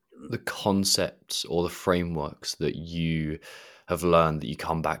the concepts or the frameworks that you have learned that you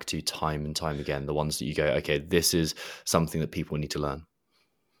come back to time and time again, the ones that you go, okay, this is something that people need to learn?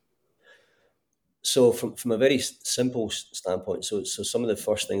 So from a very simple standpoint, so some of the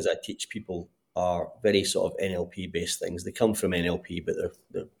first things I teach people are very sort of NLP based things. They come from NLP, but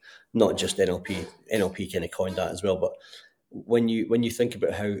they're not just NLP. NLP kind of coined that as well. But when you think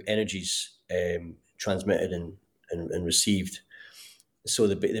about how energy's transmitted and received, so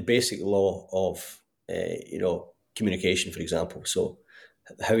the basic law of communication, for example. So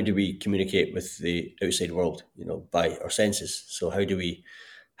how do we communicate with the outside world? By our senses. So how do we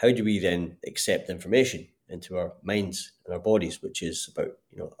then accept information into our minds and our bodies, which is about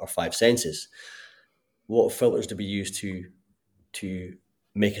our five senses? What filters do we use to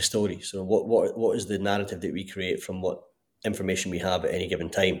make a story? So what is the narrative that we create from what information we have at any given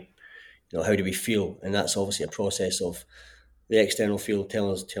time? How do we feel? And that's obviously a process of the external field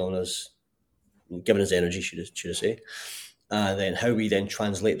telling us, giving us energy, should I say, and then how we then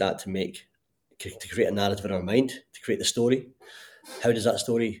translate that to create a narrative in our mind, to create the story. How does that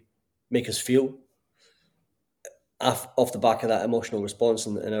story make us feel off the back of that emotional response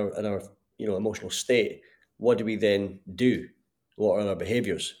and our emotional state? What do we then do? What are our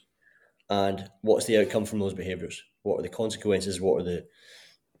behaviors? And what's the outcome from those behaviors? What are the consequences? What are the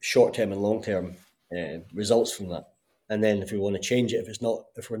short-term and long-term results from that? And then if we want to change it,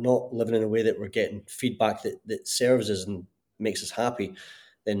 if we're not living in a way that we're getting feedback that serves us and makes us happy,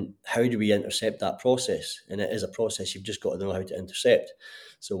 then how do we intercept that process? And it is a process. You've just got to know how to intercept.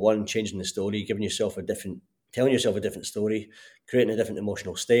 So one, changing the story, telling yourself a different story, creating a different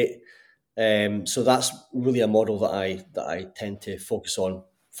emotional state. So that's really a model that I tend to focus on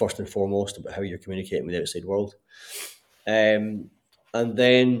first and foremost, about how you're communicating with the outside world. And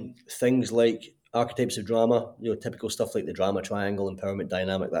then things like archetypes of drama, typical stuff like the drama triangle, empowerment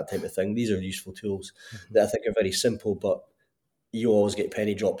dynamic, that type of thing. These are useful tools that I think are very simple, but you always get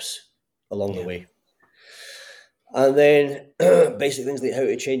penny drops along the way. And then basic things like how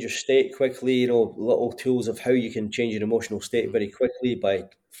to change your state quickly, little tools of how you can change your emotional state very quickly by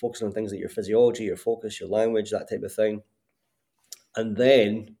focusing on things like your physiology, your focus, your language, that type of thing. And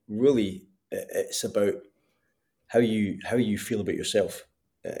then really it's about how you feel about yourself.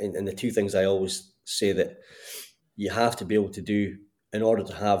 And the two things I always say that you have to be able to do in order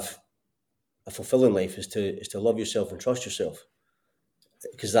to have a fulfilling life is to love yourself and trust yourself.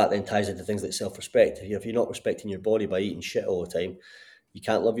 Because that then ties into things like self-respect. If you're not respecting your body by eating shit all the time, you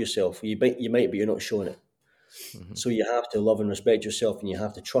can't love yourself. You might, but you're not showing it. Mm-hmm. So you have to love and respect yourself, and you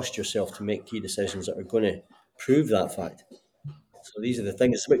have to trust yourself to make key decisions that are going to prove that fact. So these are the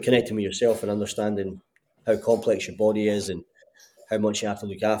things. It's about connecting with yourself and understanding how complex your body is and how much you have to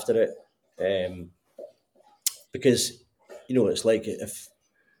look after it. Because, it's like if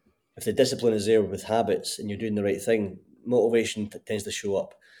the discipline is there with habits and you're doing the right thing, motivation tends to show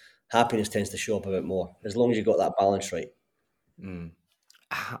up. Happiness tends to show up a bit more, as long as you've got that balance right.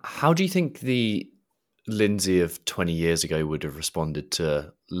 How do you think the Lindsay of 20 years ago would have responded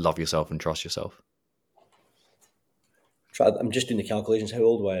to love yourself and trust yourself? I'm just doing the calculations. How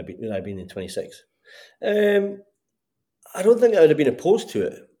old would I have been in 26? I don't think I would have been opposed to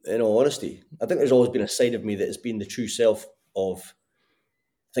it, in all honesty. I think there's always been a side of me that has been the true self of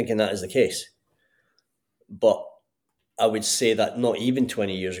thinking that is the case. But I would say that not even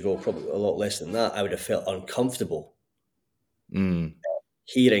 20 years ago, probably a lot less than that, I would have felt uncomfortable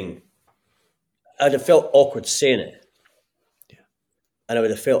hearing. I'd have felt awkward saying it. Yeah. And I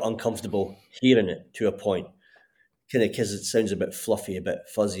would have felt uncomfortable hearing it to a point, kind of because it sounds a bit fluffy, a bit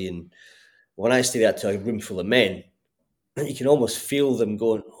fuzzy. And when I say that to a room full of men, you can almost feel them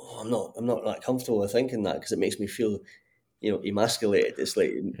going, "Oh, I'm not that comfortable with thinking that because it makes me feel, emasculated." It's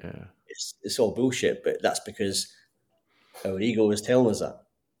like, it's all bullshit, but that's because our ego is telling us that.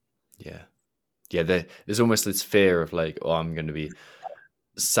 Yeah. There's almost this fear of like, I'm going to be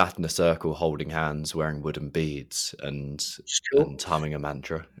sat in a circle holding hands, wearing wooden beads and humming a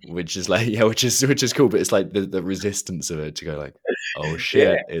mantra, which is like, which is cool. But it's like the resistance of it to go like, oh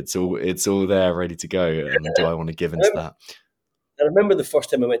shit, it's all there ready to go. And do I want to give into that? I remember the first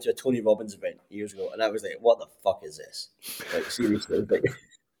time I went to a Tony Robbins event years ago, and I was like, what the fuck is this? Like, seriously, like,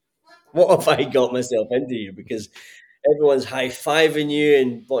 what have I got myself into here? Because everyone's high-fiving you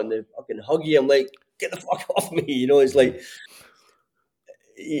and wanting to fucking hug you. I'm like, get the fuck off me. It's like,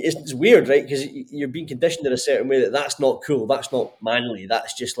 it's weird, right? Because you're being conditioned in a certain way that's not cool. That's not manly.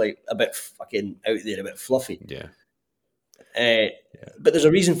 That's just like a bit fucking out there, a bit fluffy. Yeah. But there's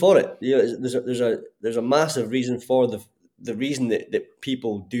a reason for it. There's a massive reason for the reason that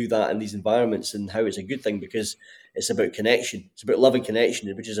people do that in these environments and how it's a good thing, because it's about connection. It's about love and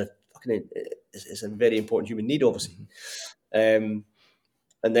connection, which is it's a very important human need, obviously. And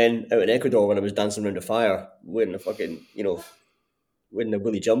then out in Ecuador, when I was dancing around a fire, wearing a fucking, wearing a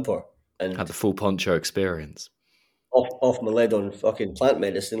willy jumper Had and the full poncho experience. off my lead on fucking plant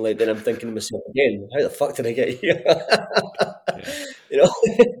medicine, like, then I'm thinking to myself again, how the fuck did I get here? Yeah. You know?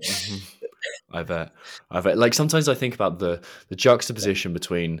 hmm I bet. Like sometimes I think about the juxtaposition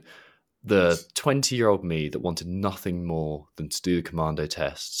between the 20-year-old me that wanted nothing more than to do the commando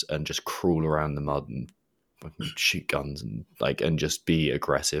tests and just crawl around the mud and fucking shoot guns and just be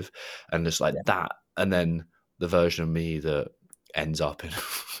aggressive and just like that, and then the version of me that ends up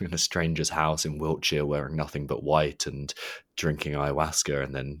in a stranger's house in Wiltshire wearing nothing but white and drinking ayahuasca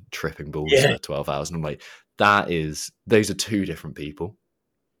and then tripping balls Yeah. for 12 hours. And I'm like, those are two different people.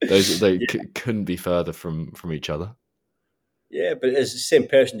 They couldn't be further from each other. Yeah, but it's the same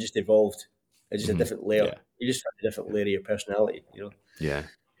person, just evolved. It's just a different layer. Yeah. You just found a different layer of your personality, Yeah.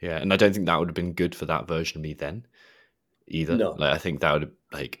 And I don't think that would have been good for that version of me then either. No. Like I think that would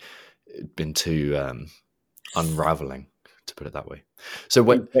have been too unraveling, to put it that way. So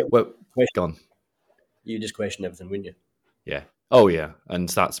gone. You just question everything, wouldn't you? Yeah. Oh yeah, and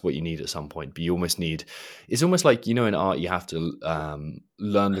that's what you need at some point. But you almost need. It's almost like in art, you have to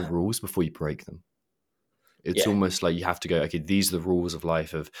learn the rules before you break them. It's almost like you have to go, okay, these are the rules of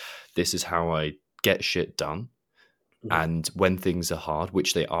life. Of this is how I get shit done, and when things are hard,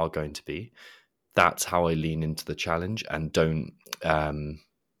 which they are going to be, that's how I lean into the challenge and don't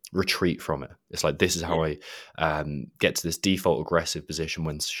retreat from it. It's like, this is how I get to this default aggressive position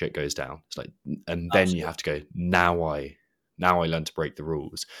when shit goes down. It's like, and then you have to go, now I learn to break the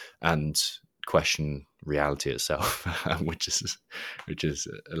rules and question reality itself, which is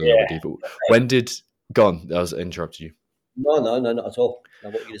a little bit deeper. When did I was interrupted you? No, not at all.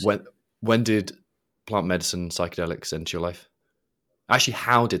 Now, what you just said. When did plant medicine, psychedelics enter your life? Actually,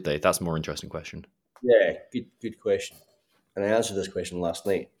 how did they? That's a more interesting question. Yeah, good question. And I answered this question last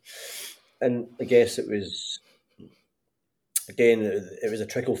night. And I guess it was a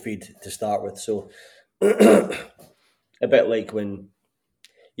trickle feed to start with. So a bit like when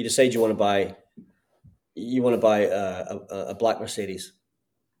you decide you want to buy a black Mercedes.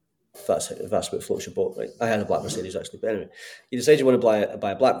 If that's what floats your boat, right? I had a black Mercedes actually, but anyway, you decide you want to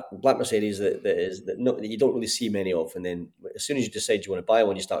buy a black Mercedes that you don't really see many of, and then as soon as you decide you want to buy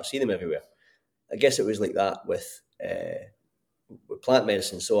one, you start seeing them everywhere. I guess it was like that with plant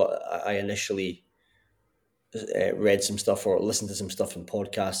medicine. So I initially read some stuff or listened to some stuff in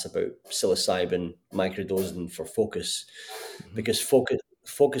podcasts about psilocybin, microdosing for focus, because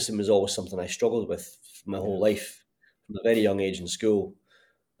focusing was always something I struggled with my whole life. From a very young age in school,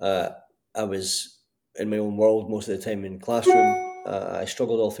 I was in my own world most of the time in classroom. I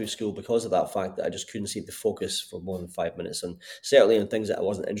struggled all through school because of that fact that I just couldn't seem to focus for more than 5 minutes, and certainly on things that I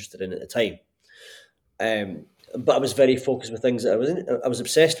wasn't interested in at the time. But I was very focused with things that I was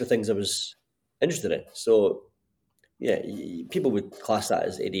obsessed with things I was interested in. So yeah, people would class that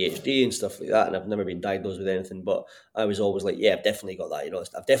as ADHD and stuff like that, and I've never been diagnosed with anything, but I was always like, yeah, I've definitely got that.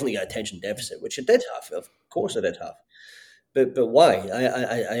 I've definitely got attention deficit, which I did have. Of course I did have. But why?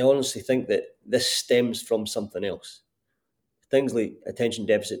 I honestly think that this stems from something else. Things like attention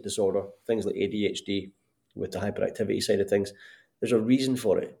deficit disorder, things like ADHD with the hyperactivity side of things, there's a reason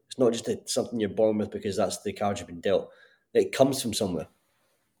for it. It's not just something you're born with because that's the card you've been dealt. It comes from somewhere.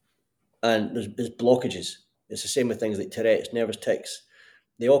 And there's blockages. It's the same with things like Tourette's, nervous tics.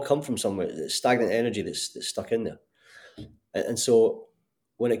 They all come from somewhere. It's stagnant energy that's stuck in there. And so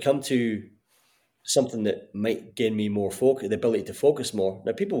when it comes to something that might gain me more focus, the ability to focus more.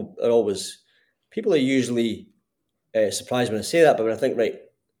 Now, people are usually surprised when I say that, but when I think, right,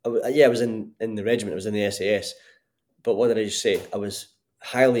 I was in the regiment, I was in the SAS, but what did I just say? I was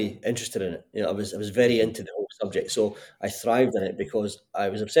highly interested in it. I was very into the whole subject, so I thrived in it because I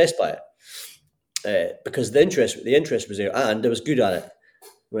was obsessed by it. Because the interest was there, and I was good at it.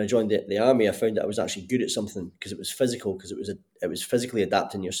 When I joined the army, I found that I was actually good at something because it was physical, because it was physically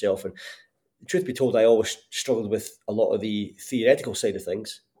adapting yourself. And truth be told, I always struggled with a lot of the theoretical side of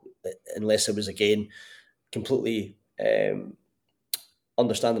things, unless I was, again, completely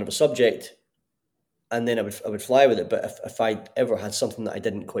understanding of a subject, and then I would fly with it. But if I ever had something that I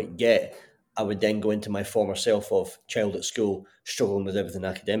didn't quite get, I would then go into my former self of child at school, struggling with everything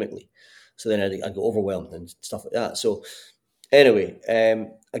academically. So then I'd go overwhelmed and stuff like that. So anyway,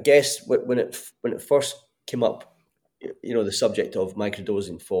 I guess when it first came up, the subject of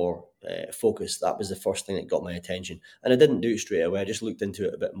microdosing for focus. That was the first thing that got my attention. And I didn't do it straight away. I just looked into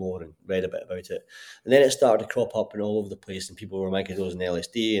it a bit more and read a bit about it. And then it started to crop up and all over the place, and people were microdosing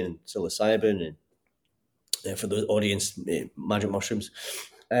LSD and psilocybin and for the audience, magic mushrooms.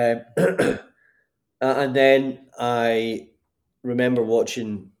 And then I remember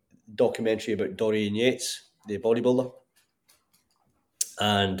watching a documentary about Dorian Yates, the bodybuilder.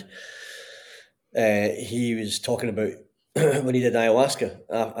 And he was talking about when he did ayahuasca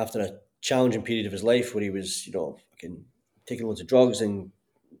after a challenging period of his life where he was, fucking taking loads of drugs and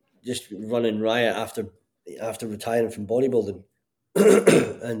just running riot after retiring from bodybuilding.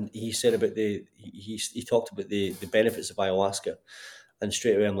 And he said about he talked about the benefits of ayahuasca, and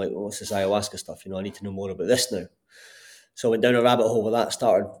straight away I'm like, well, what's this ayahuasca stuff? I need to know more about this now. So I went down a rabbit hole with that,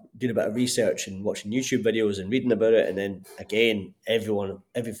 started doing a bit of research and watching YouTube videos and reading about it. And then again,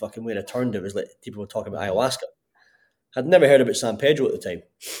 every fucking way I turned, it was like people were talking about ayahuasca. I'd never heard about San Pedro at the time.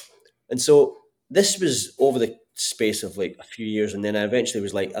 And so this was over the space of like a few years. And then I eventually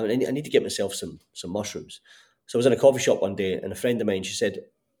was like, I need to get myself some mushrooms. So I was in a coffee shop one day and a friend of mine, she said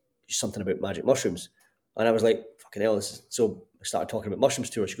something about magic mushrooms. And I was like, fucking hell, so I started talking about mushrooms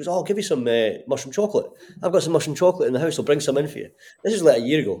to her. She goes, oh, I'll give you some mushroom chocolate. I've got some mushroom chocolate in the house. I'll bring some in for you. This is like a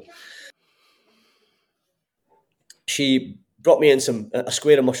year ago. She brought me in a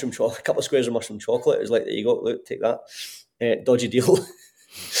square of mushroom chocolate, a couple of squares of mushroom chocolate. It was like, there you go, look, take that. Dodgy deal.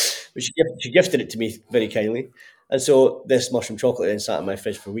 But she gifted it to me very kindly. And so this mushroom chocolate then sat in my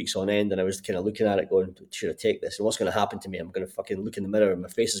fridge for weeks on end, and I was kind of looking at it going, should I take this? And what's going to happen to me? I'm going to fucking look in the mirror and my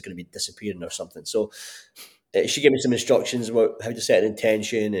face is going to be disappearing or something. So she gave me some instructions about how to set an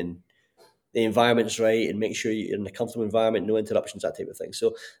intention and the environment's right and make sure you're in a comfortable environment, no interruptions, that type of thing.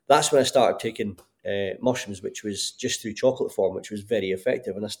 So that's when I started taking mushrooms, which was just through chocolate form, which was very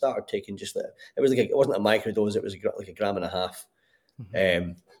effective. And I started taking just that. It wasn't a microdose, it was like a gram and a half.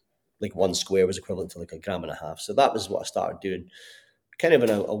 Mm-hmm. Like one square was equivalent to like a gram and a half. So that was what I started doing. Kind of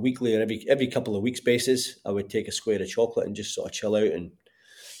on a weekly or every couple of weeks basis, I would take a square of chocolate and just sort of chill out.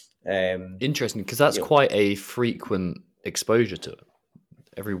 And interesting, because that's quite a frequent exposure to it.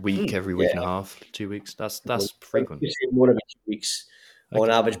 Every week, every week and a half, 2 weeks. That's frequent. More every 2 weeks on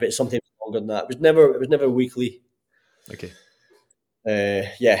average, but sometimes longer than that. It was never weekly. Okay.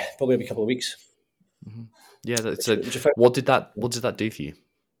 Probably every couple of weeks. Mm-hmm. Yeah. What did that do for you?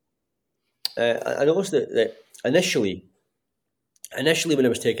 I noticed that initially when I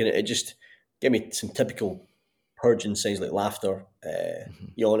was taking it, it just gave me some typical purging signs like laughter,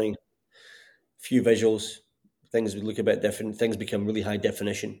 yawning, few visuals. Things would look a bit different. Things become really high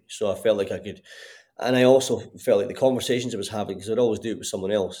definition. So I felt like I could, and I also felt like the conversations I was having, because I'd always do it with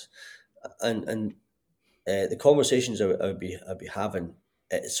someone else, and the conversations I would be having,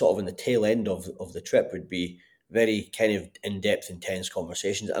 sort of in the tail end of the trip, would be very kind of in-depth, intense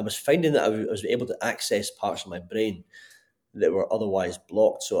conversations. I was finding that I was able to access parts of my brain that were otherwise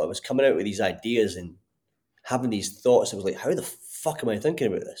blocked. So I was coming out with these ideas and having these thoughts. I was like, how the fuck am I thinking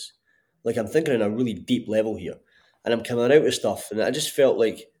about this? Like, I'm thinking on a really deep level here, and I'm coming out with stuff, and I just felt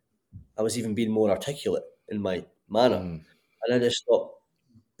like I was even being more articulate in my manner. And I just thought,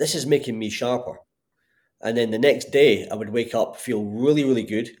 this is making me sharper. And then the next day I would wake up, feel really, really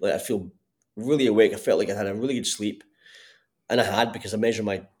good. Like, I feel really awake. I felt like I had a really good sleep, and I had, because I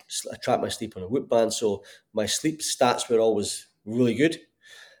track my sleep on a Whoop band, so my sleep stats were always really good.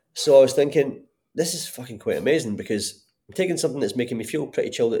 So I was thinking, this is fucking quite amazing, because I'm taking something that's making me feel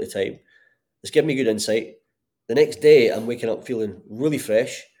pretty chilled at the time. It's giving me good insight. The next day, I'm waking up feeling really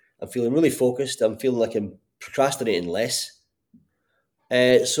fresh. I'm feeling really focused. I'm feeling like I'm procrastinating less.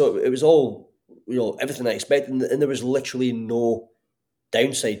 So it was all, everything I expected, and there was literally no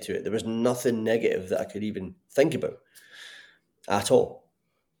downside to it. There was nothing negative that I could even think about at all.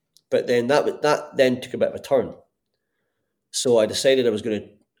 But then that then took a bit of a turn. So I decided I was going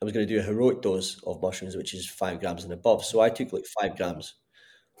to do a heroic dose of mushrooms, which is 5 grams and above. So I took like 5 grams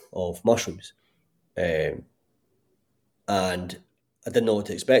of mushrooms, and I didn't know what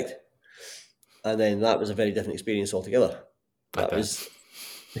to expect. And then that was a very different experience altogether. That was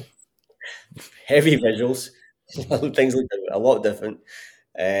heavy visuals. Things looked a lot different.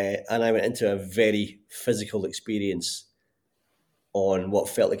 And I went into a very physical experience on what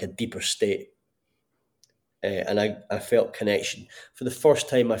felt like a deeper state. And I felt connection. For the first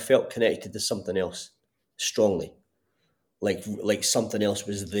time, I felt connected to something else strongly. Like something else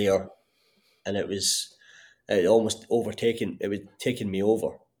was there, and it was taking me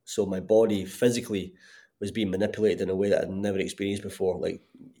over. So my body physically was being manipulated in a way that I'd never experienced before, like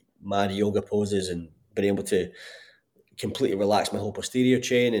mad yoga poses, and being able to completely relax my whole posterior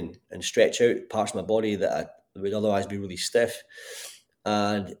chain and stretch out parts of my body that would otherwise be really stiff.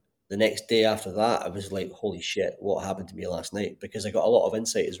 And the next day after that, I was like, holy shit, what happened to me last night? Because I got a lot of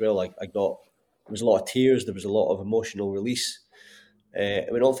insight as well. Like there was a lot of tears. There was a lot of emotional release. It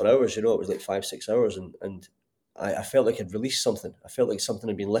went on for hours, it was like 5, 6 hours. And I felt like I'd released something. I felt like something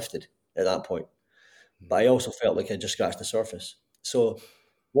had been lifted at that point. But I also felt like I just scratched the surface. So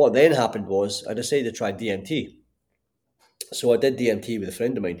what then happened was I decided to try DMT. So I did DMT with a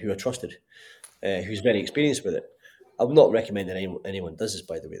friend of mine who I trusted, who's very experienced with it. I would not recommend that anyone does this,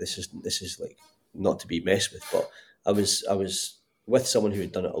 by the way. This is like not to be messed with. But I was with someone who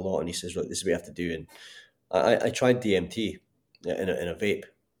had done it a lot, and he says, "Look, this is what you have to do." And I tried DMT in a vape,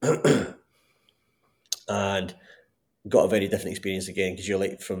 and got a very different experience again, because you're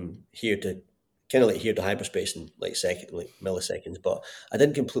like from here to kind of like here to hyperspace in like milliseconds. But I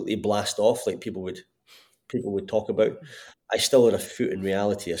didn't completely blast off like people would talk about. I still had a foot in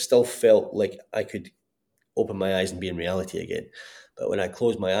reality. I still felt like I could open my eyes and be in reality again. But when I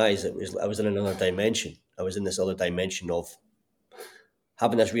closed my eyes, I was in another dimension. I was in this other dimension of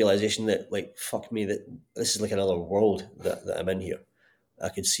having this realization that, like, fuck me, that this is like another world that I'm in here. I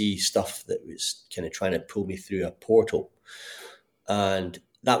could see stuff that was kind of trying to pull me through a portal. And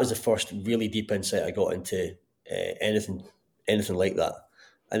that was the first really deep insight I got into anything like that.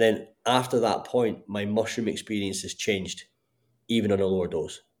 And then after that point, my mushroom experience has changed, even on a lower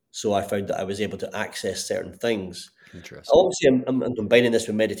dose. So I found that I was able to access certain things. Interesting. Obviously, I'm combining this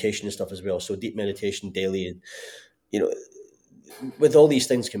with meditation and stuff as well. So deep meditation daily, and with all these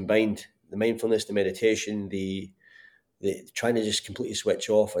things combined, the mindfulness, the meditation, the trying to just completely switch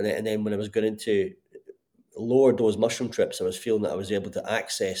off, and then when I was going into lower dose mushroom trips, I was feeling that I was able to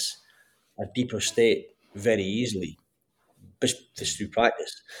access a deeper state very easily, just through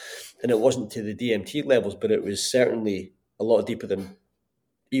practice. And it wasn't to the DMT levels, but it was certainly a lot deeper than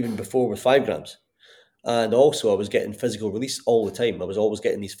even before with 5 grams. And also I was getting physical release all the time. I was always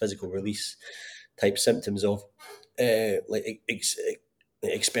getting these physical release type symptoms of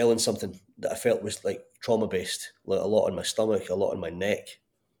expelling something that I felt was like trauma based, like a lot in my stomach, a lot in my neck.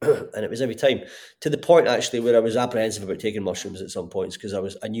 And it was every time, to the point actually where I was apprehensive about taking mushrooms at some points,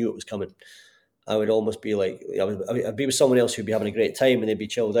 because I knew it was coming. I would almost be like, I'd be with someone else who'd be having a great time and they'd be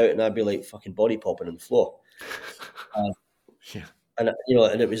chilled out, and I'd be like fucking body popping on the floor. Yeah. And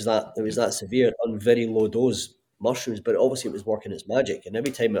and it was that severe on very low dose mushrooms, but obviously it was working its magic. And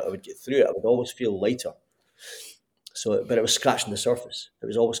every time I would get through it, I would always feel lighter. So, but it was scratching the surface. It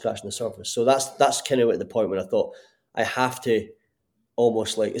was always scratching the surface. So that's kind of at the point when I thought I have to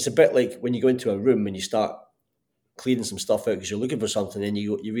almost, like, it's a bit like when you go into a room and you start cleaning some stuff out because you're looking for something, and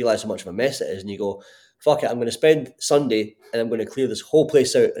you realize how much of a mess it is, and you go, fuck it, I'm going to spend Sunday and I'm going to clear this whole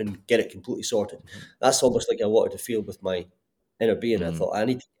place out and get it completely sorted. That's almost like I wanted to feel with my inner being. I thought, I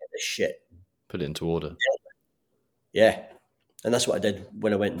need to get this shit, put it into order. Yeah. And that's what I did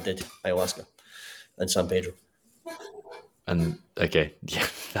when I went and did ayahuasca and San Pedro. And okay, yeah,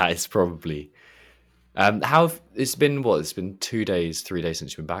 that is probably how it's been. What, it's been 2 days, 3 days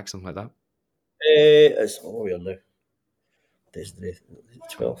since you've been back, something like that. What are we on now? Today's the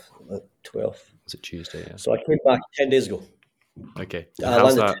 12th. 12th. Was it Tuesday? Yeah. So I came back 10 days ago. Okay.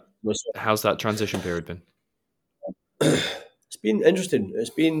 And how's that transition period been? It's been interesting. It's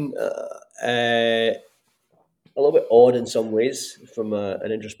been a little bit odd in some ways from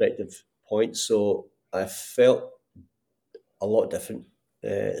an introspective point. So I felt a lot different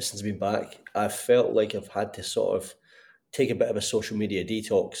since I've been back. I felt like I've had to sort of take a bit of a social media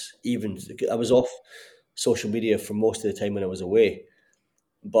detox. Even I was off social media for most of the time when I was away,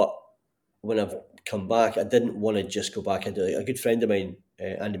 but when I've come back, I didn't want to just go back into it. A good friend of mine,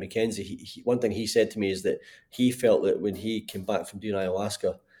 Andy McKenzie, he one thing he said to me is that he felt that when he came back from doing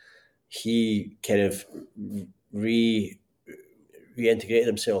ayahuasca, he kind of reintegrated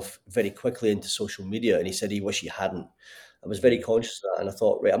himself very quickly into social media, and he said he wished he hadn't. I was very conscious of that, and I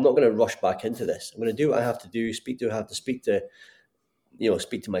thought, right, I'm not going to rush back into this. I'm going to do what I have to do, speak to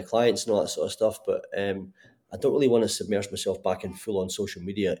my clients and all that sort of stuff, but I don't really want to submerge myself back in full-on social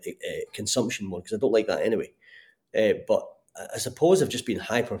media consumption mode, because I don't like that anyway. But I suppose I've just been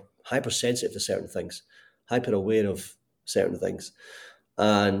hypersensitive to certain things, hyper aware of certain things,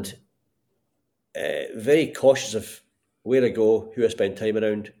 and very cautious of where I go, who I spend time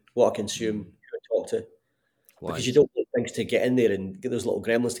around, what I consume, who I talk to. Why? Because you don't want things to get in there and get those little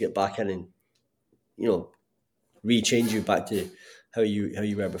gremlins to get back in and, re-change you back to how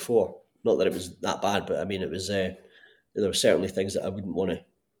you were before. Not that it was that bad, but I mean, it was there were certainly things that I wouldn't want to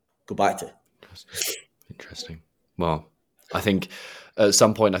go back to. Interesting. Well, I think at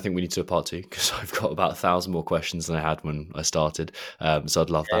some point, we need to do a part 2, because I've got about 1,000 more questions than I had when I started. So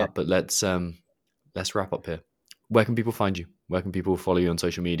I'd love that. But let's wrap up here. Where can people find you? Where can people follow you on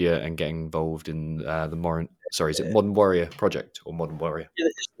social media and get involved in the is it Modern Warrior Project or Modern Warrior? Yeah,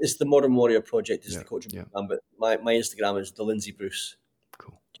 it's the Modern Warrior Project. Is Yeah, the coaching yeah. program, but my Instagram is the Lindsay Bruce,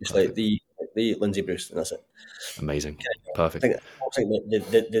 Cool. just Perfect. like the Lindsay Bruce, and that's it. Amazing. I Perfect. think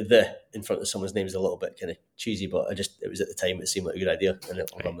the in front of someone's name is a little bit kind of cheesy, but it was at the time, it seemed like a good idea, and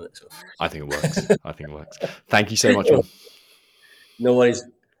I'll run with it. So I think it works. Thank you so much, man. no worries,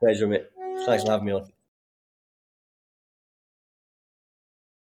 pleasure, mate. Thanks for having me on.